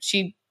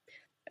 she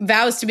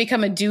vows to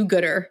become a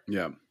do-gooder,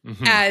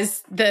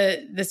 as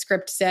the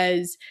script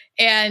says.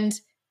 And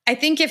I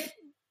think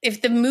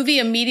if the movie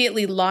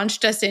immediately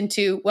launched us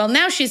into, well,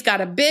 now she's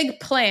got a big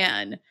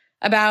plan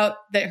about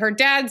her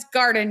dad's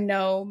garden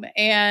gnome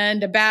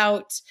and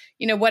about,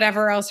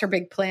 whatever else her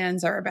big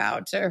plans are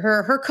about,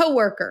 her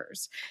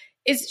coworkers,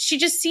 she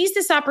just sees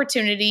this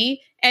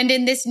opportunity. And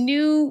in this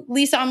new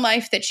lease on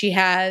life that she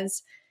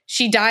has,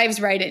 she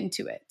dives right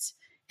into it.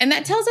 And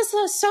that tells us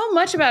so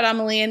much about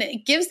Amelie, and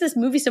it gives this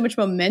movie so much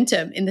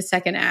momentum in the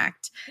second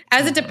act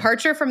as a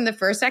departure from the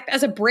first act,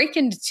 as a break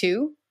into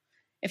two.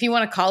 if you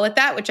want to call it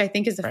that, which I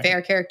think is a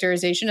fair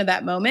characterization of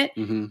that moment.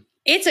 Mm-hmm.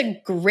 It's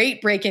a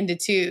great break into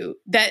two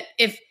that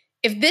if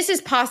this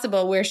is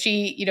possible, where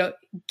she, you know,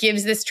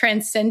 gives this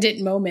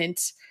transcendent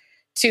moment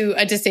to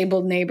a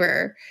disabled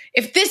neighbor,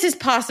 if this is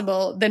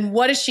possible, then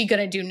what is she going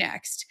to do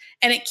next?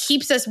 And it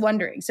keeps us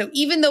wondering. So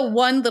even though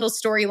one little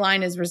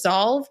storyline is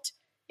resolved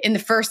in the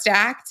first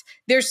act,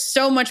 there's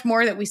so much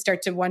more that we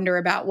start to wonder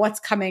about what's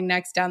coming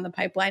next down the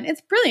pipeline.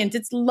 It's brilliant.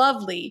 It's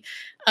lovely.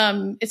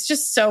 It's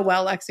just so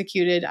well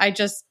executed.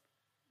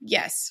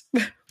 Yes.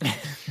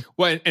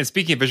 Well, and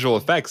speaking of visual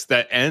effects,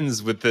 that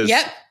ends with this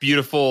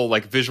beautiful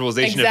like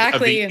visualization of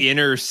the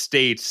inner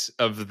state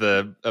of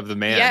the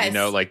man. Yes. You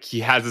know, like he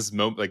has this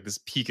moment, like this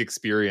peak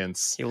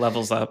experience. He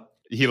levels up.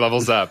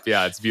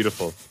 Yeah, it's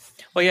beautiful.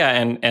 Well, yeah,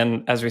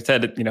 and as we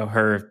said, you know,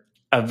 her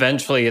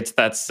eventually it's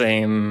that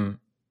same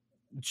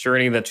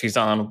journey that she's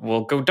on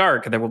will go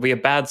dark. There will be a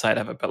bad side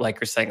of it, but like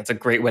you're saying, it's a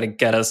great way to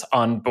get us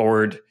on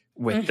board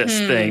with this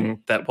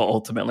thing that will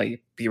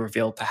ultimately be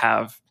revealed to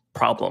have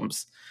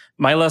problems.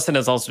 My lesson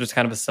is also just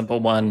kind of a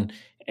simple one.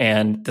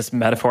 And this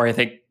metaphor, I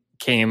think,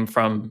 came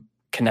from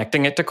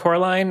connecting it to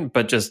Coraline.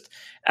 But just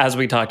as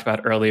we talked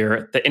about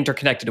earlier, the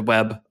interconnected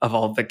web of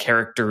all the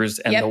characters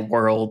and the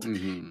world.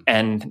 Mm-hmm.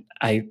 And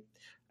I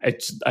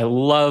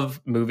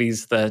love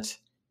movies that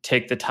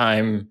take the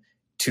time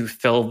to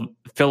fill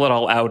it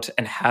all out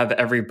and have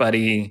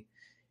everybody,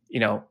 you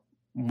know,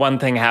 one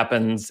thing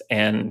happens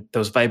and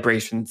those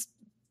vibrations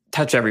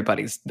touch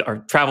everybody's or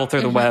travel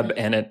through the web,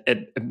 and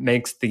it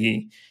makes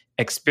the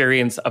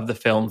experience of the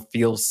film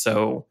feels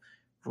so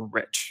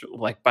rich.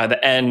 Like by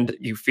the end,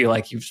 you feel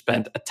like you've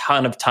spent a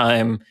ton of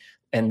time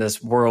in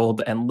this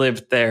world and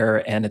lived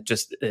there, and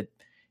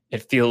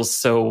it feels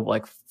so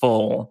like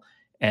full.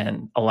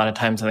 And a lot of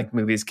times I think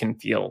movies can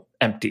feel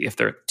empty if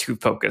they're too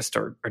focused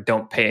or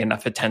don't pay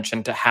enough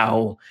attention to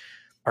how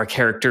our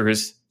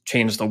characters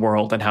change the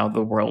world and how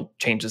the world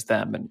changes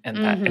them and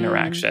that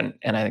interaction.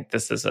 And I think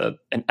this is an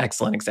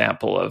excellent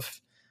example of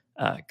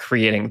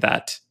creating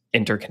that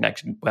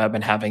interconnected web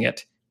and having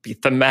it be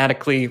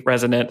thematically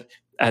resonant,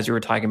 as you were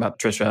talking about,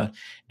 Trisha,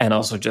 and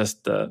also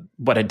just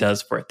what it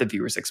does for the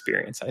viewer's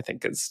experience, I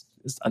think is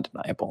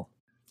undeniable.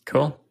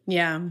 Cool.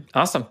 Yeah.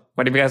 Awesome.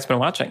 What have you guys been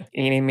watching?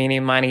 Eeny, meeny,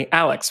 miny.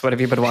 Alex, what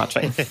have you been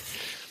watching?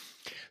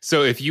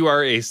 So if you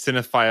are a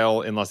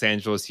cinephile in Los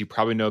Angeles, you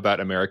probably know about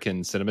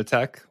American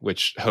Cinematheque,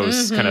 which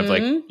hosts kind of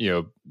like, you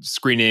know,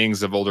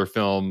 screenings of older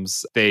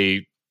films.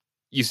 They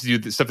used to do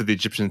the stuff at the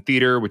Egyptian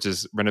Theater, which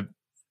is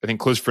I think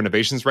closed for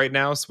renovations right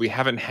now. So we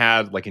haven't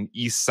had like an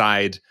East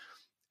Side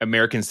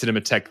American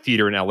Cinematheque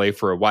Theater in LA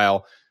for a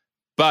while,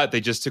 but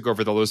they just took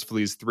over the Los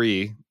Feliz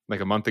 3 like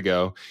a month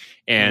ago.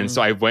 And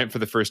so I went for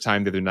the first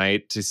time the other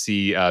night to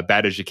see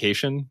Bad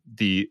Education,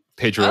 the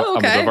Pedro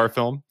Almodovar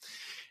film,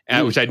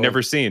 which I'd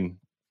never seen.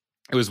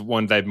 It was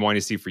one that I've been wanting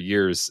to see for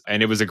years,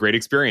 and it was a great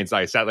experience.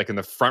 I sat like in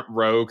the front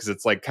row because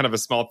it's like kind of a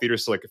small theater,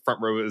 so like the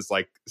front row is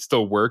like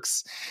still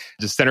works.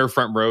 Just center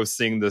front row,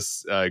 seeing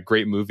this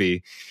great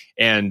movie,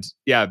 and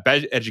yeah,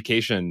 Bad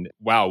Education.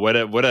 Wow, what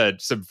a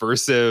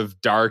subversive,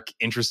 dark,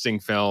 interesting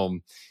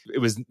film. It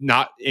was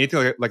not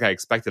anything like I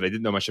expected. I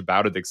didn't know much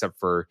about it except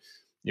for,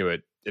 you know,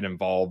 it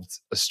involved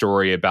a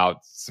story about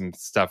some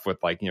stuff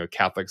with like, you know,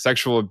 Catholic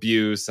sexual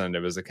abuse, and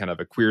it was a kind of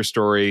a queer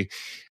story.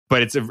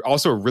 But it's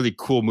also a really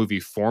cool movie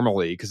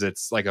formally because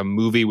it's like a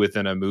movie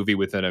within a movie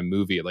within a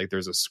movie. Like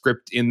there's a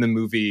script in the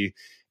movie,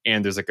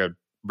 and there's like a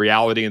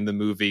reality in the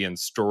movie, and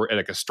story,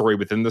 like a story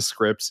within the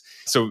script.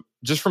 So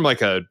just from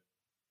like a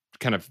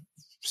kind of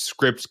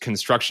script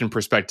construction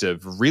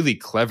perspective, really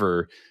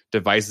clever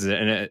devices.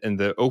 And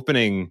the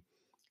opening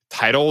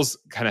titles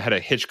kind of had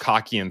a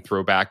Hitchcockian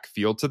throwback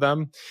feel to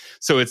them.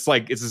 So it's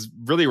this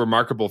really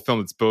remarkable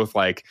film. It's both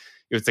like,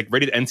 it's like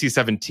rated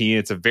NC-17.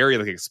 It's a very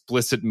like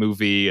explicit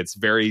movie. It's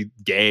very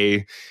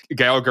gay.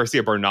 Gael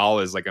Garcia Bernal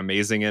is like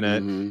amazing in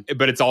it,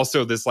 but it's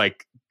also this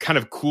like kind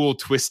of cool,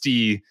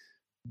 twisty,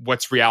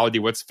 what's reality,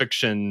 what's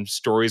fiction,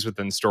 stories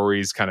within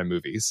stories kind of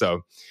movie.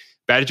 So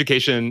Bad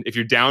Education, if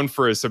you're down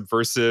for a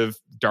subversive,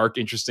 dark,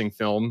 interesting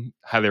film,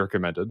 highly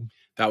recommended.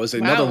 That was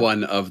another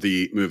one of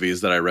the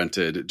movies that I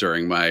rented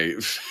during my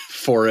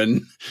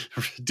foreign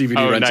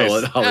DVD rental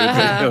at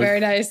Hollywood. Very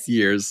nice.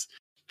 Years.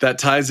 That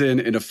ties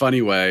in a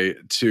funny way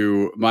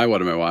to my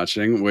What Am I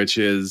Watching, which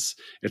is,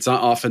 it's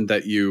not often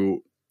that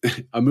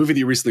a movie that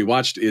you recently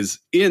watched is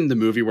in the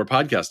movie we're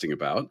podcasting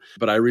about.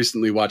 But I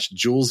recently watched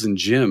Jules and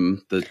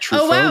Jim, the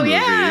Truffaut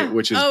movie,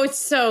 which is it's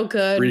so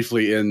good.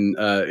 Briefly in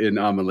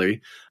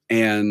Amelie.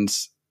 And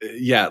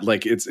yeah,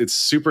 like it's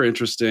super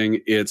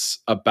interesting. It's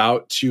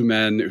about two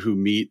men who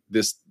meet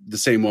the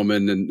same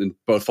woman and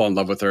both fall in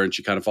love with her, and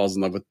she kind of falls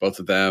in love with both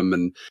of them.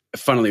 And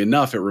funnily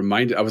enough, I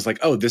was like,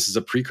 oh, this is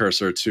a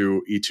precursor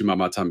to Y Tu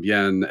Mamá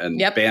También and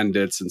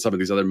Bandits and some of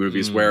these other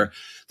movies where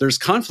there's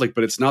conflict,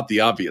 but it's not the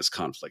obvious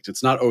conflict.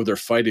 It's not, oh, they're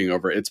fighting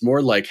over it. It's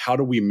more like, how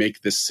do we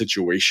make this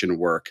situation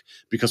work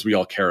because we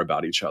all care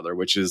about each other,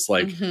 which is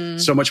like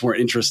so much more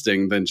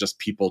interesting than just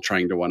people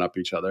trying to one up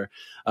each other.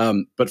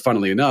 But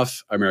funnily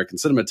enough, American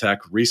Cinematheque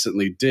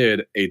recently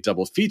did a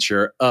double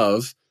feature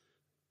of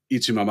Y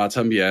Tu Mamá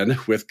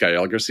También with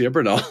Gael Garcia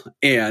Bernal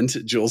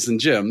and Jules and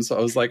Jim. So I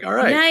was like, all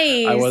right.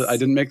 Nice. I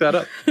didn't make that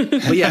up.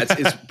 But yeah,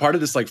 it's part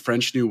of this like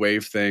French New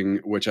Wave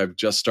thing, which I've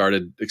just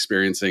started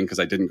experiencing because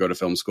I didn't go to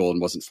film school and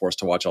wasn't forced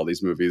to watch all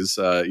these movies,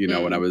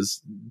 when I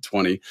was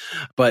 20.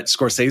 But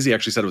Scorsese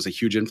actually said it was a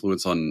huge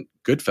influence on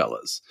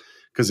Goodfellas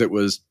because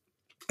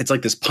it's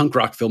like this punk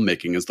rock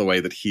filmmaking is the way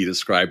that he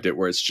described it,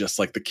 where it's just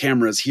like the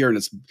camera's here and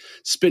it's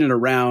spinning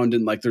around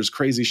and like there's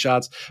crazy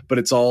shots, but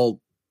it's all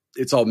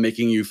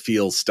making you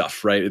feel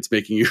stuff, right? It's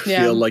making you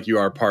feel like you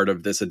are part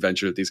of this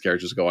adventure that these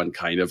characters go on,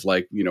 kind of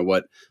like,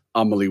 what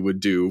Amelie would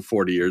do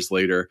 40 years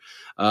later.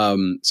 I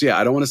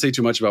don't want to say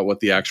too much about what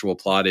the actual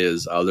plot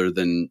is other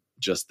than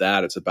just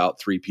that. It's about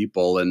three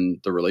people and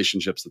the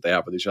relationships that they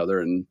have with each other.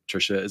 And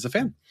Trisha is a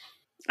fan.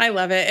 I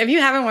love it. If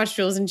you haven't watched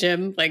Jules and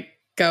Jim, like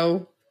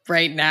go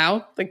right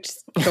now. Like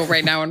just go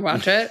right now and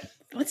watch it.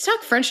 Let's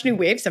talk French New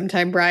Wave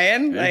sometime,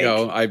 Brian. There you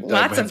go. I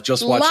have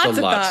just watched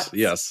a lot.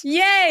 Yes.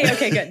 Yay.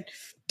 Okay, good.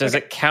 Does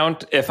it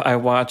count if I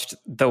watched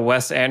the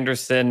Wes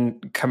Anderson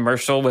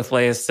commercial with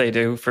Léa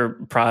Seydoux for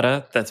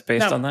Prada that's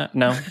based on that?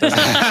 No?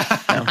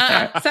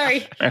 No.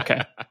 Sorry.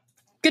 Okay.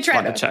 Good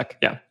try, though. Check.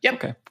 Yeah. Yep.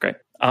 Okay, great.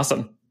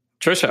 Awesome.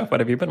 Trisha, what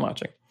have you been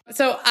watching?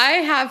 So I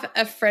have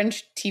a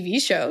French TV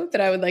show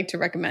that I would like to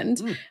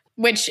recommend,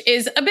 which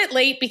is a bit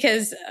late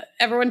because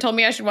everyone told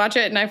me I should watch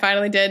it, and I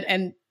finally did,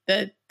 and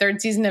the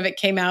third season of it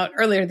came out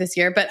earlier this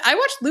year. But I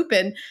watched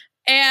Lupin,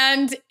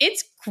 and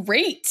it's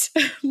great.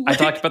 I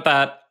talked about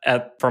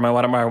that for my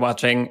What Am I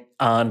Watching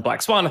on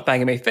Black Swan with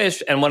Maggie Mae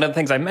Fish. And one of the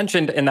things I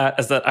mentioned in that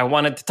is that I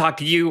wanted to talk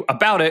to you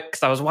about it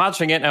because I was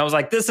watching it and I was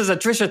like, this is a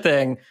Trisha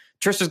thing.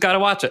 Trisha's got to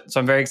watch it. So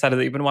I'm very excited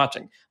that you've been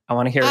watching. I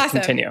want to hear it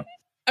continue.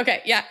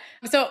 Okay, yeah.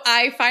 So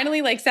I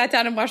finally sat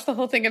down and watched the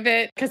whole thing of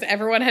it because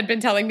everyone had been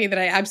telling me that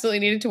I absolutely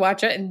needed to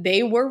watch it. And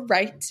they were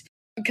right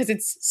because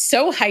it's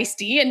so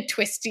heisty and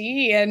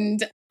twisty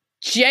and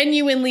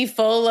genuinely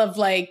full of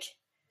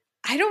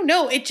I don't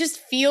know. It just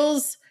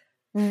feels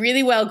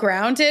really well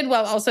grounded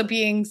while also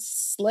being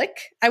slick.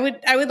 I would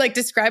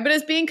describe it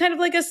as being kind of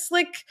like a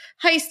slick,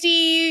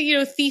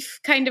 heisty,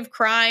 thief kind of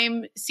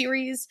crime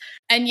series.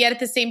 And yet at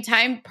the same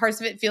time, parts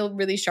of it feel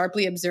really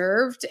sharply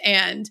observed.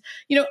 And,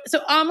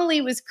 so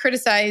Amelie was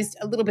criticized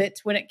a little bit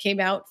when it came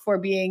out for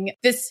being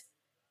this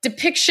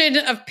depiction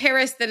of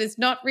Paris that is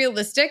not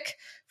realistic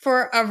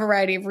for a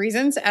variety of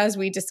reasons, as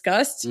we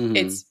discussed. Mm-hmm.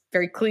 It's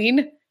very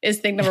clean is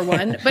thing number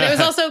one. But it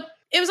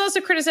was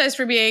also criticized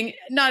for being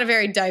not a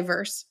very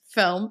diverse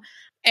film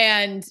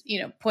and,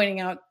 pointing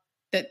out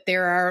that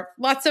there are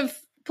lots of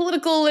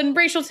political and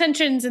racial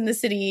tensions in the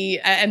city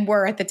and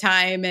were at the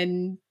time.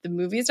 And the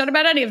movie is not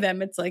about any of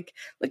them. It's like,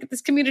 look at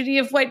this community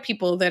of white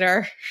people that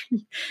are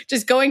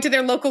just going to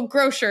their local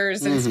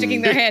grocers and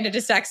sticking their hand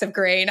into sacks of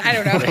grain. I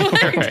don't know.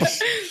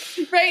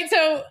 Right.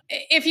 So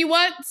if you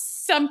want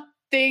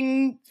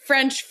something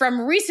French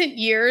from recent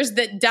years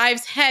that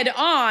dives head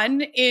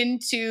on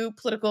into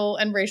political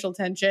and racial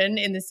tension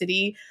in the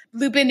city,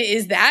 Lupin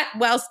is that,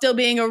 while still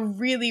being a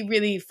really,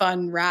 really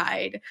fun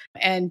ride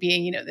and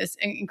being, this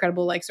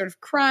incredible, sort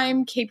of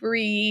crime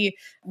capery,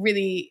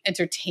 really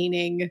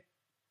entertaining,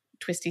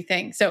 twisty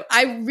thing. So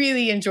I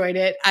really enjoyed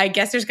it. I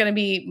guess there's going to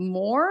be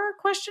more ?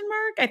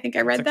 I think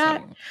I read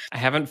that. I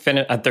haven't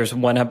finished. There's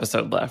one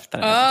episode left.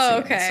 That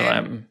I haven't seen,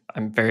 so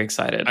I'm very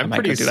excited. I'm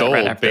pretty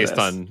sold based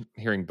on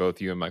hearing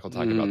both you and Michael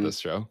talk about this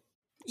show.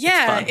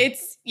 Yeah,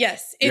 it's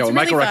when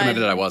Michael really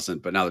recommended it, I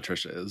wasn't, but now that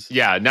Trisha is.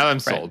 Yeah, now I'm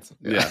sold.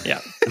 Right.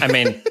 Yeah. I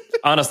mean,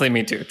 honestly,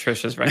 me too.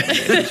 Trisha's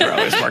recommendations are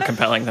always more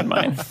compelling than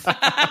mine.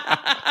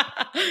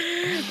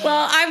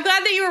 Well, I'm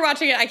glad that you were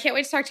watching it. I can't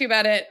wait to talk to you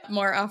about it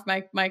more off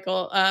mic,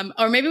 Michael.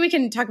 Or maybe we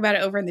can talk about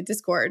it over in the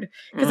Discord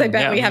because I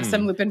bet we have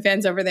some Lupin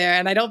fans over there,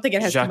 and I don't think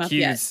it has come up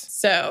yet.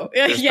 So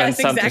yes,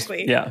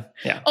 exactly. Yeah.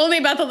 Only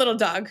about the little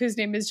dog whose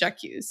name is Jacques.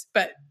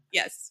 But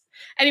yes.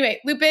 Anyway,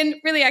 Lupin,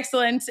 really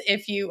excellent.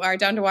 If you are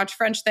down to watch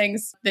French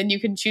things, then you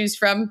can choose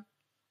from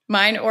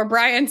mine or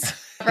Brian's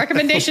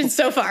recommendations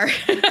so far.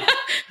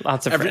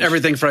 Lots of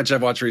everything French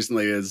I've watched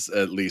recently is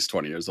at least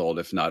 20 years old,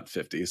 if not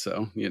 50.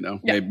 So,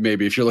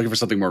 maybe if you're looking for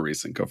something more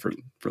recent, go for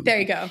there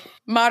you go.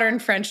 Modern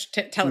French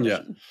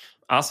television. Yeah.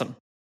 Awesome.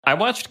 I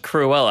watched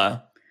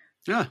Cruella.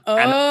 Yeah. Oh.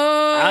 And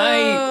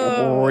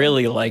I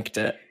really liked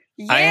it.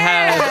 Yeah. I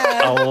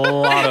had a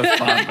lot of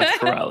fun with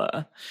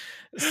Cruella.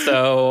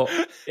 So,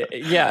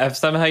 if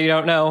somehow you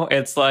don't know,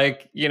 it's the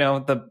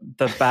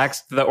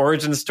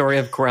origin story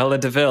of Cruella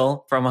de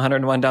Vil from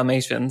 101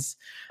 Dalmatians.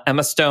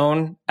 Emma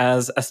Stone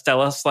as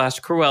Estella /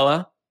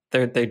 Cruella.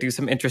 They do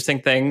some interesting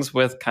things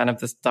with kind of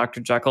this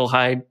Dr. Jekyll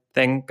Hyde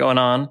thing going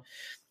on.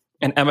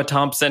 And Emma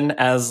Thompson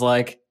as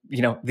the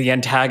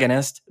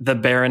antagonist, the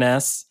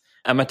Baroness.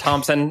 Emma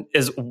Thompson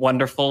is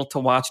wonderful to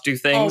watch do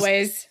things.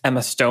 Always.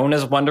 Emma Stone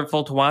is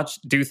wonderful to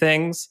watch do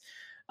things.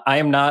 I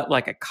am not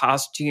a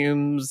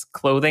costumes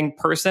clothing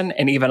person.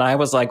 And even I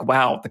was like,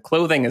 wow, the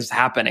clothing is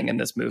happening in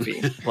this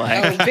movie.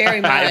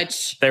 Very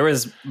much. There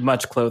is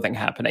much clothing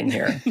happening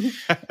here.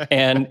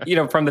 And,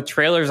 from the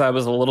trailers, I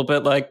was a little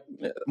bit like,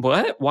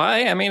 what?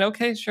 Why? I mean,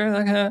 okay,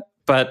 sure.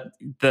 But but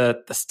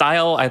the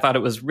style, I thought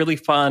it was really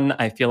fun.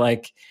 I feel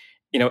like,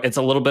 it's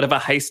a little bit of a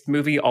heist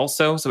movie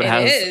also. So it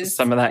has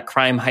some of that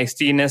crime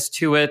heistiness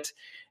to it.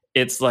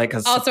 It's like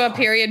also a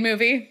period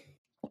movie.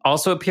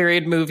 Also a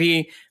period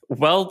movie,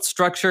 well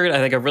structured. I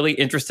think a really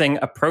interesting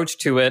approach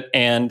to it.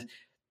 And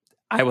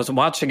I was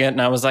watching it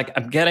and I was like,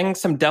 I'm getting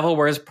some Devil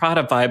Wears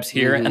Prada vibes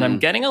here. And I'm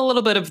getting a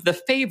little bit of The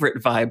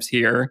Favorite vibes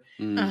here.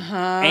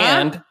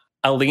 And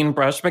Aline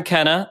Brush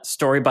McKenna,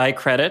 story by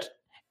credit.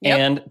 Yep.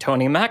 And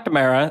Tony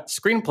McNamara,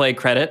 screenplay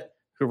credit,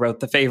 who wrote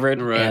The Favorite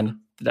and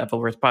The Devil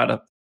Wears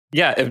Prada.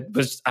 Yeah,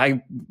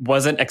 I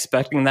wasn't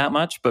expecting that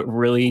much, but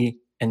really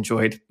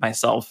enjoyed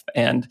myself.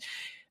 And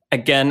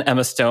again,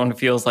 Emma Stone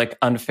feels like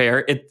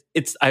unfair.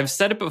 I've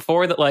said it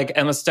before that like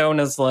Emma Stone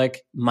is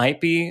like,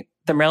 might be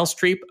the Meryl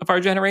Streep of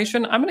our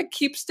generation. I'm going to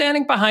keep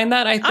standing behind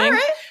that, I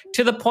think,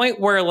 to the point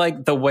where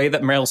like the way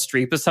that Meryl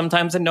Streep is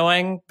sometimes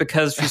annoying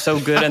because she's so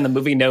good and the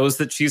movie knows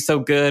that she's so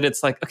good.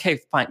 It's like, okay,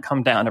 fine,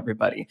 calm down,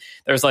 everybody.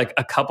 There's like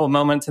a couple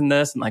moments in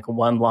this and like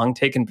one long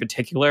take in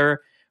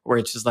particular where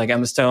it's just like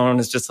Emma Stone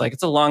is just like,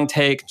 it's a long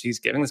take. She's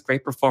giving this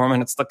great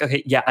performance. It's like,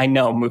 okay, yeah, I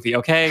know, movie,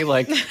 okay?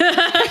 Like,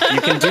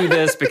 you can do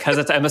this because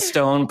it's Emma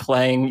Stone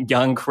playing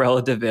young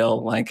Cruella de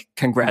Vil. Like,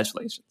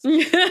 congratulations.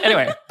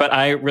 Anyway, but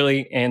I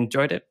really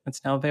enjoyed it.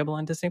 It's now available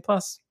on Disney+.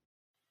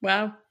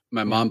 Wow.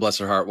 My mom, bless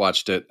her heart,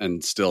 watched it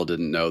and still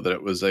didn't know that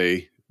it was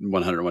a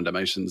 101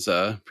 Dalmatians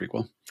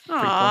prequel.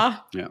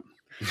 Aww. Yeah.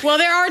 Well,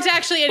 there aren't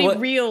actually any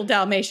real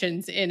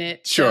Dalmatians in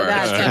it. Sure. So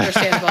that's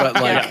understandable.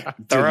 But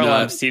like, there are a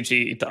lot of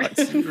CG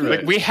dogs.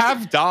 Like, we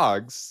have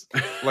dogs.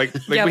 Like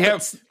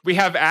we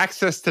have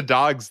access to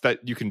dogs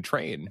that you can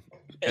train.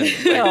 And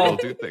they'll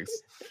do things.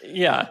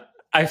 Yeah.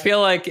 I feel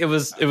like it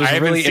was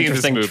really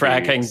interesting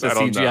tracking the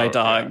CGI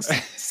dogs.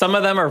 Some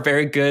of them are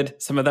very good.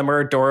 Some of them are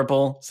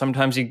adorable.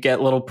 Sometimes you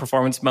get little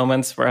performance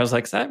moments where I was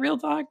like, is that a real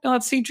dog? No,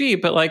 it's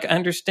CG. But like, I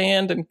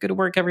understand and good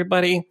work,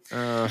 everybody.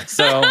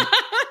 So...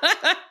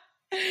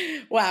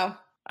 Wow.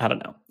 I don't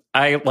know.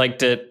 I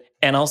liked it.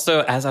 And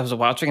also, as I was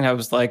watching, I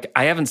was like,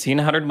 I haven't seen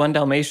 101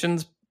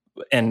 Dalmatians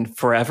in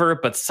forever,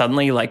 but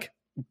suddenly like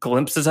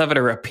glimpses of it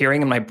are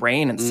appearing in my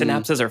brain and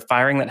synapses are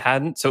firing that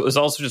hadn't. So it was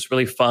also just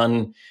really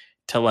fun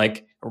to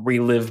like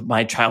relive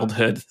my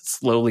childhood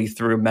slowly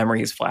through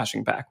memories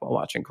flashing back while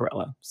watching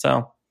Cruella.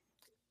 So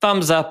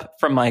thumbs up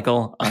from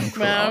Michael on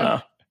Cruella.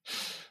 Wow.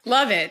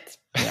 Love it.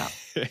 Yeah.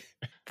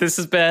 This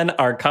has been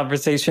our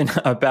conversation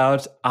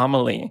about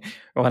Amelie.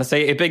 I want to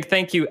say a big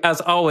thank you,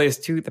 as always,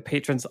 to the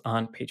patrons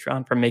on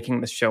Patreon for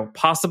making this show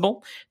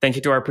possible. Thank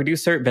you to our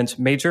producer, Vince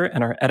Major,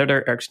 and our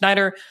editor, Eric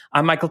Schneider.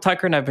 I'm Michael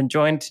Tucker, and I've been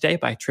joined today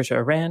by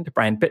Trisha Arand,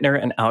 Brian Bittner,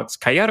 and Alex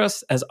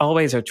Calleros. As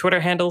always, our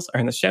Twitter handles are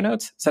in the show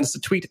notes. Send us a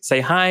tweet,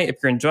 say hi if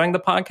you're enjoying the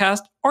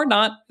podcast, or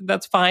not.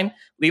 That's fine.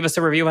 Leave us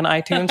a review on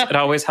iTunes. It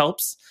always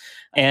helps.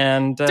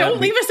 And don't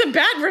leave us a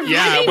bad review.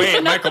 Yeah,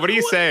 wait, Michael, what are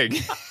you saying?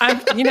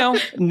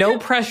 No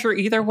pressure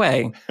either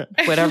way.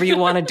 Whatever you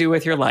want to do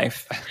with your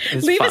life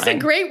is leave fine. us a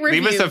great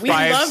review. Leave us a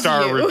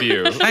 5-star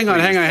review. Hang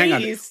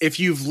on. If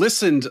you've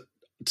listened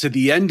to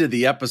the end of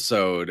the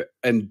episode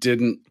and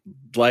didn't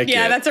like it,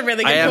 that's a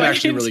really good I am point.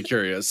 actually really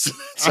curious.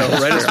 So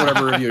write us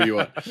whatever review you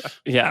want.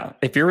 Yeah.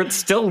 If you're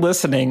still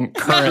listening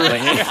currently,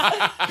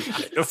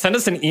 send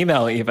us an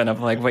email even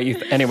of like what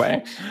you...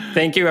 Anyway,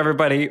 thank you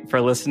everybody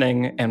for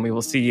listening, and we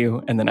will see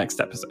you in the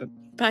next episode.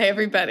 Bye,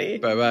 everybody.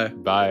 Bye-bye.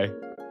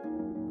 Bye.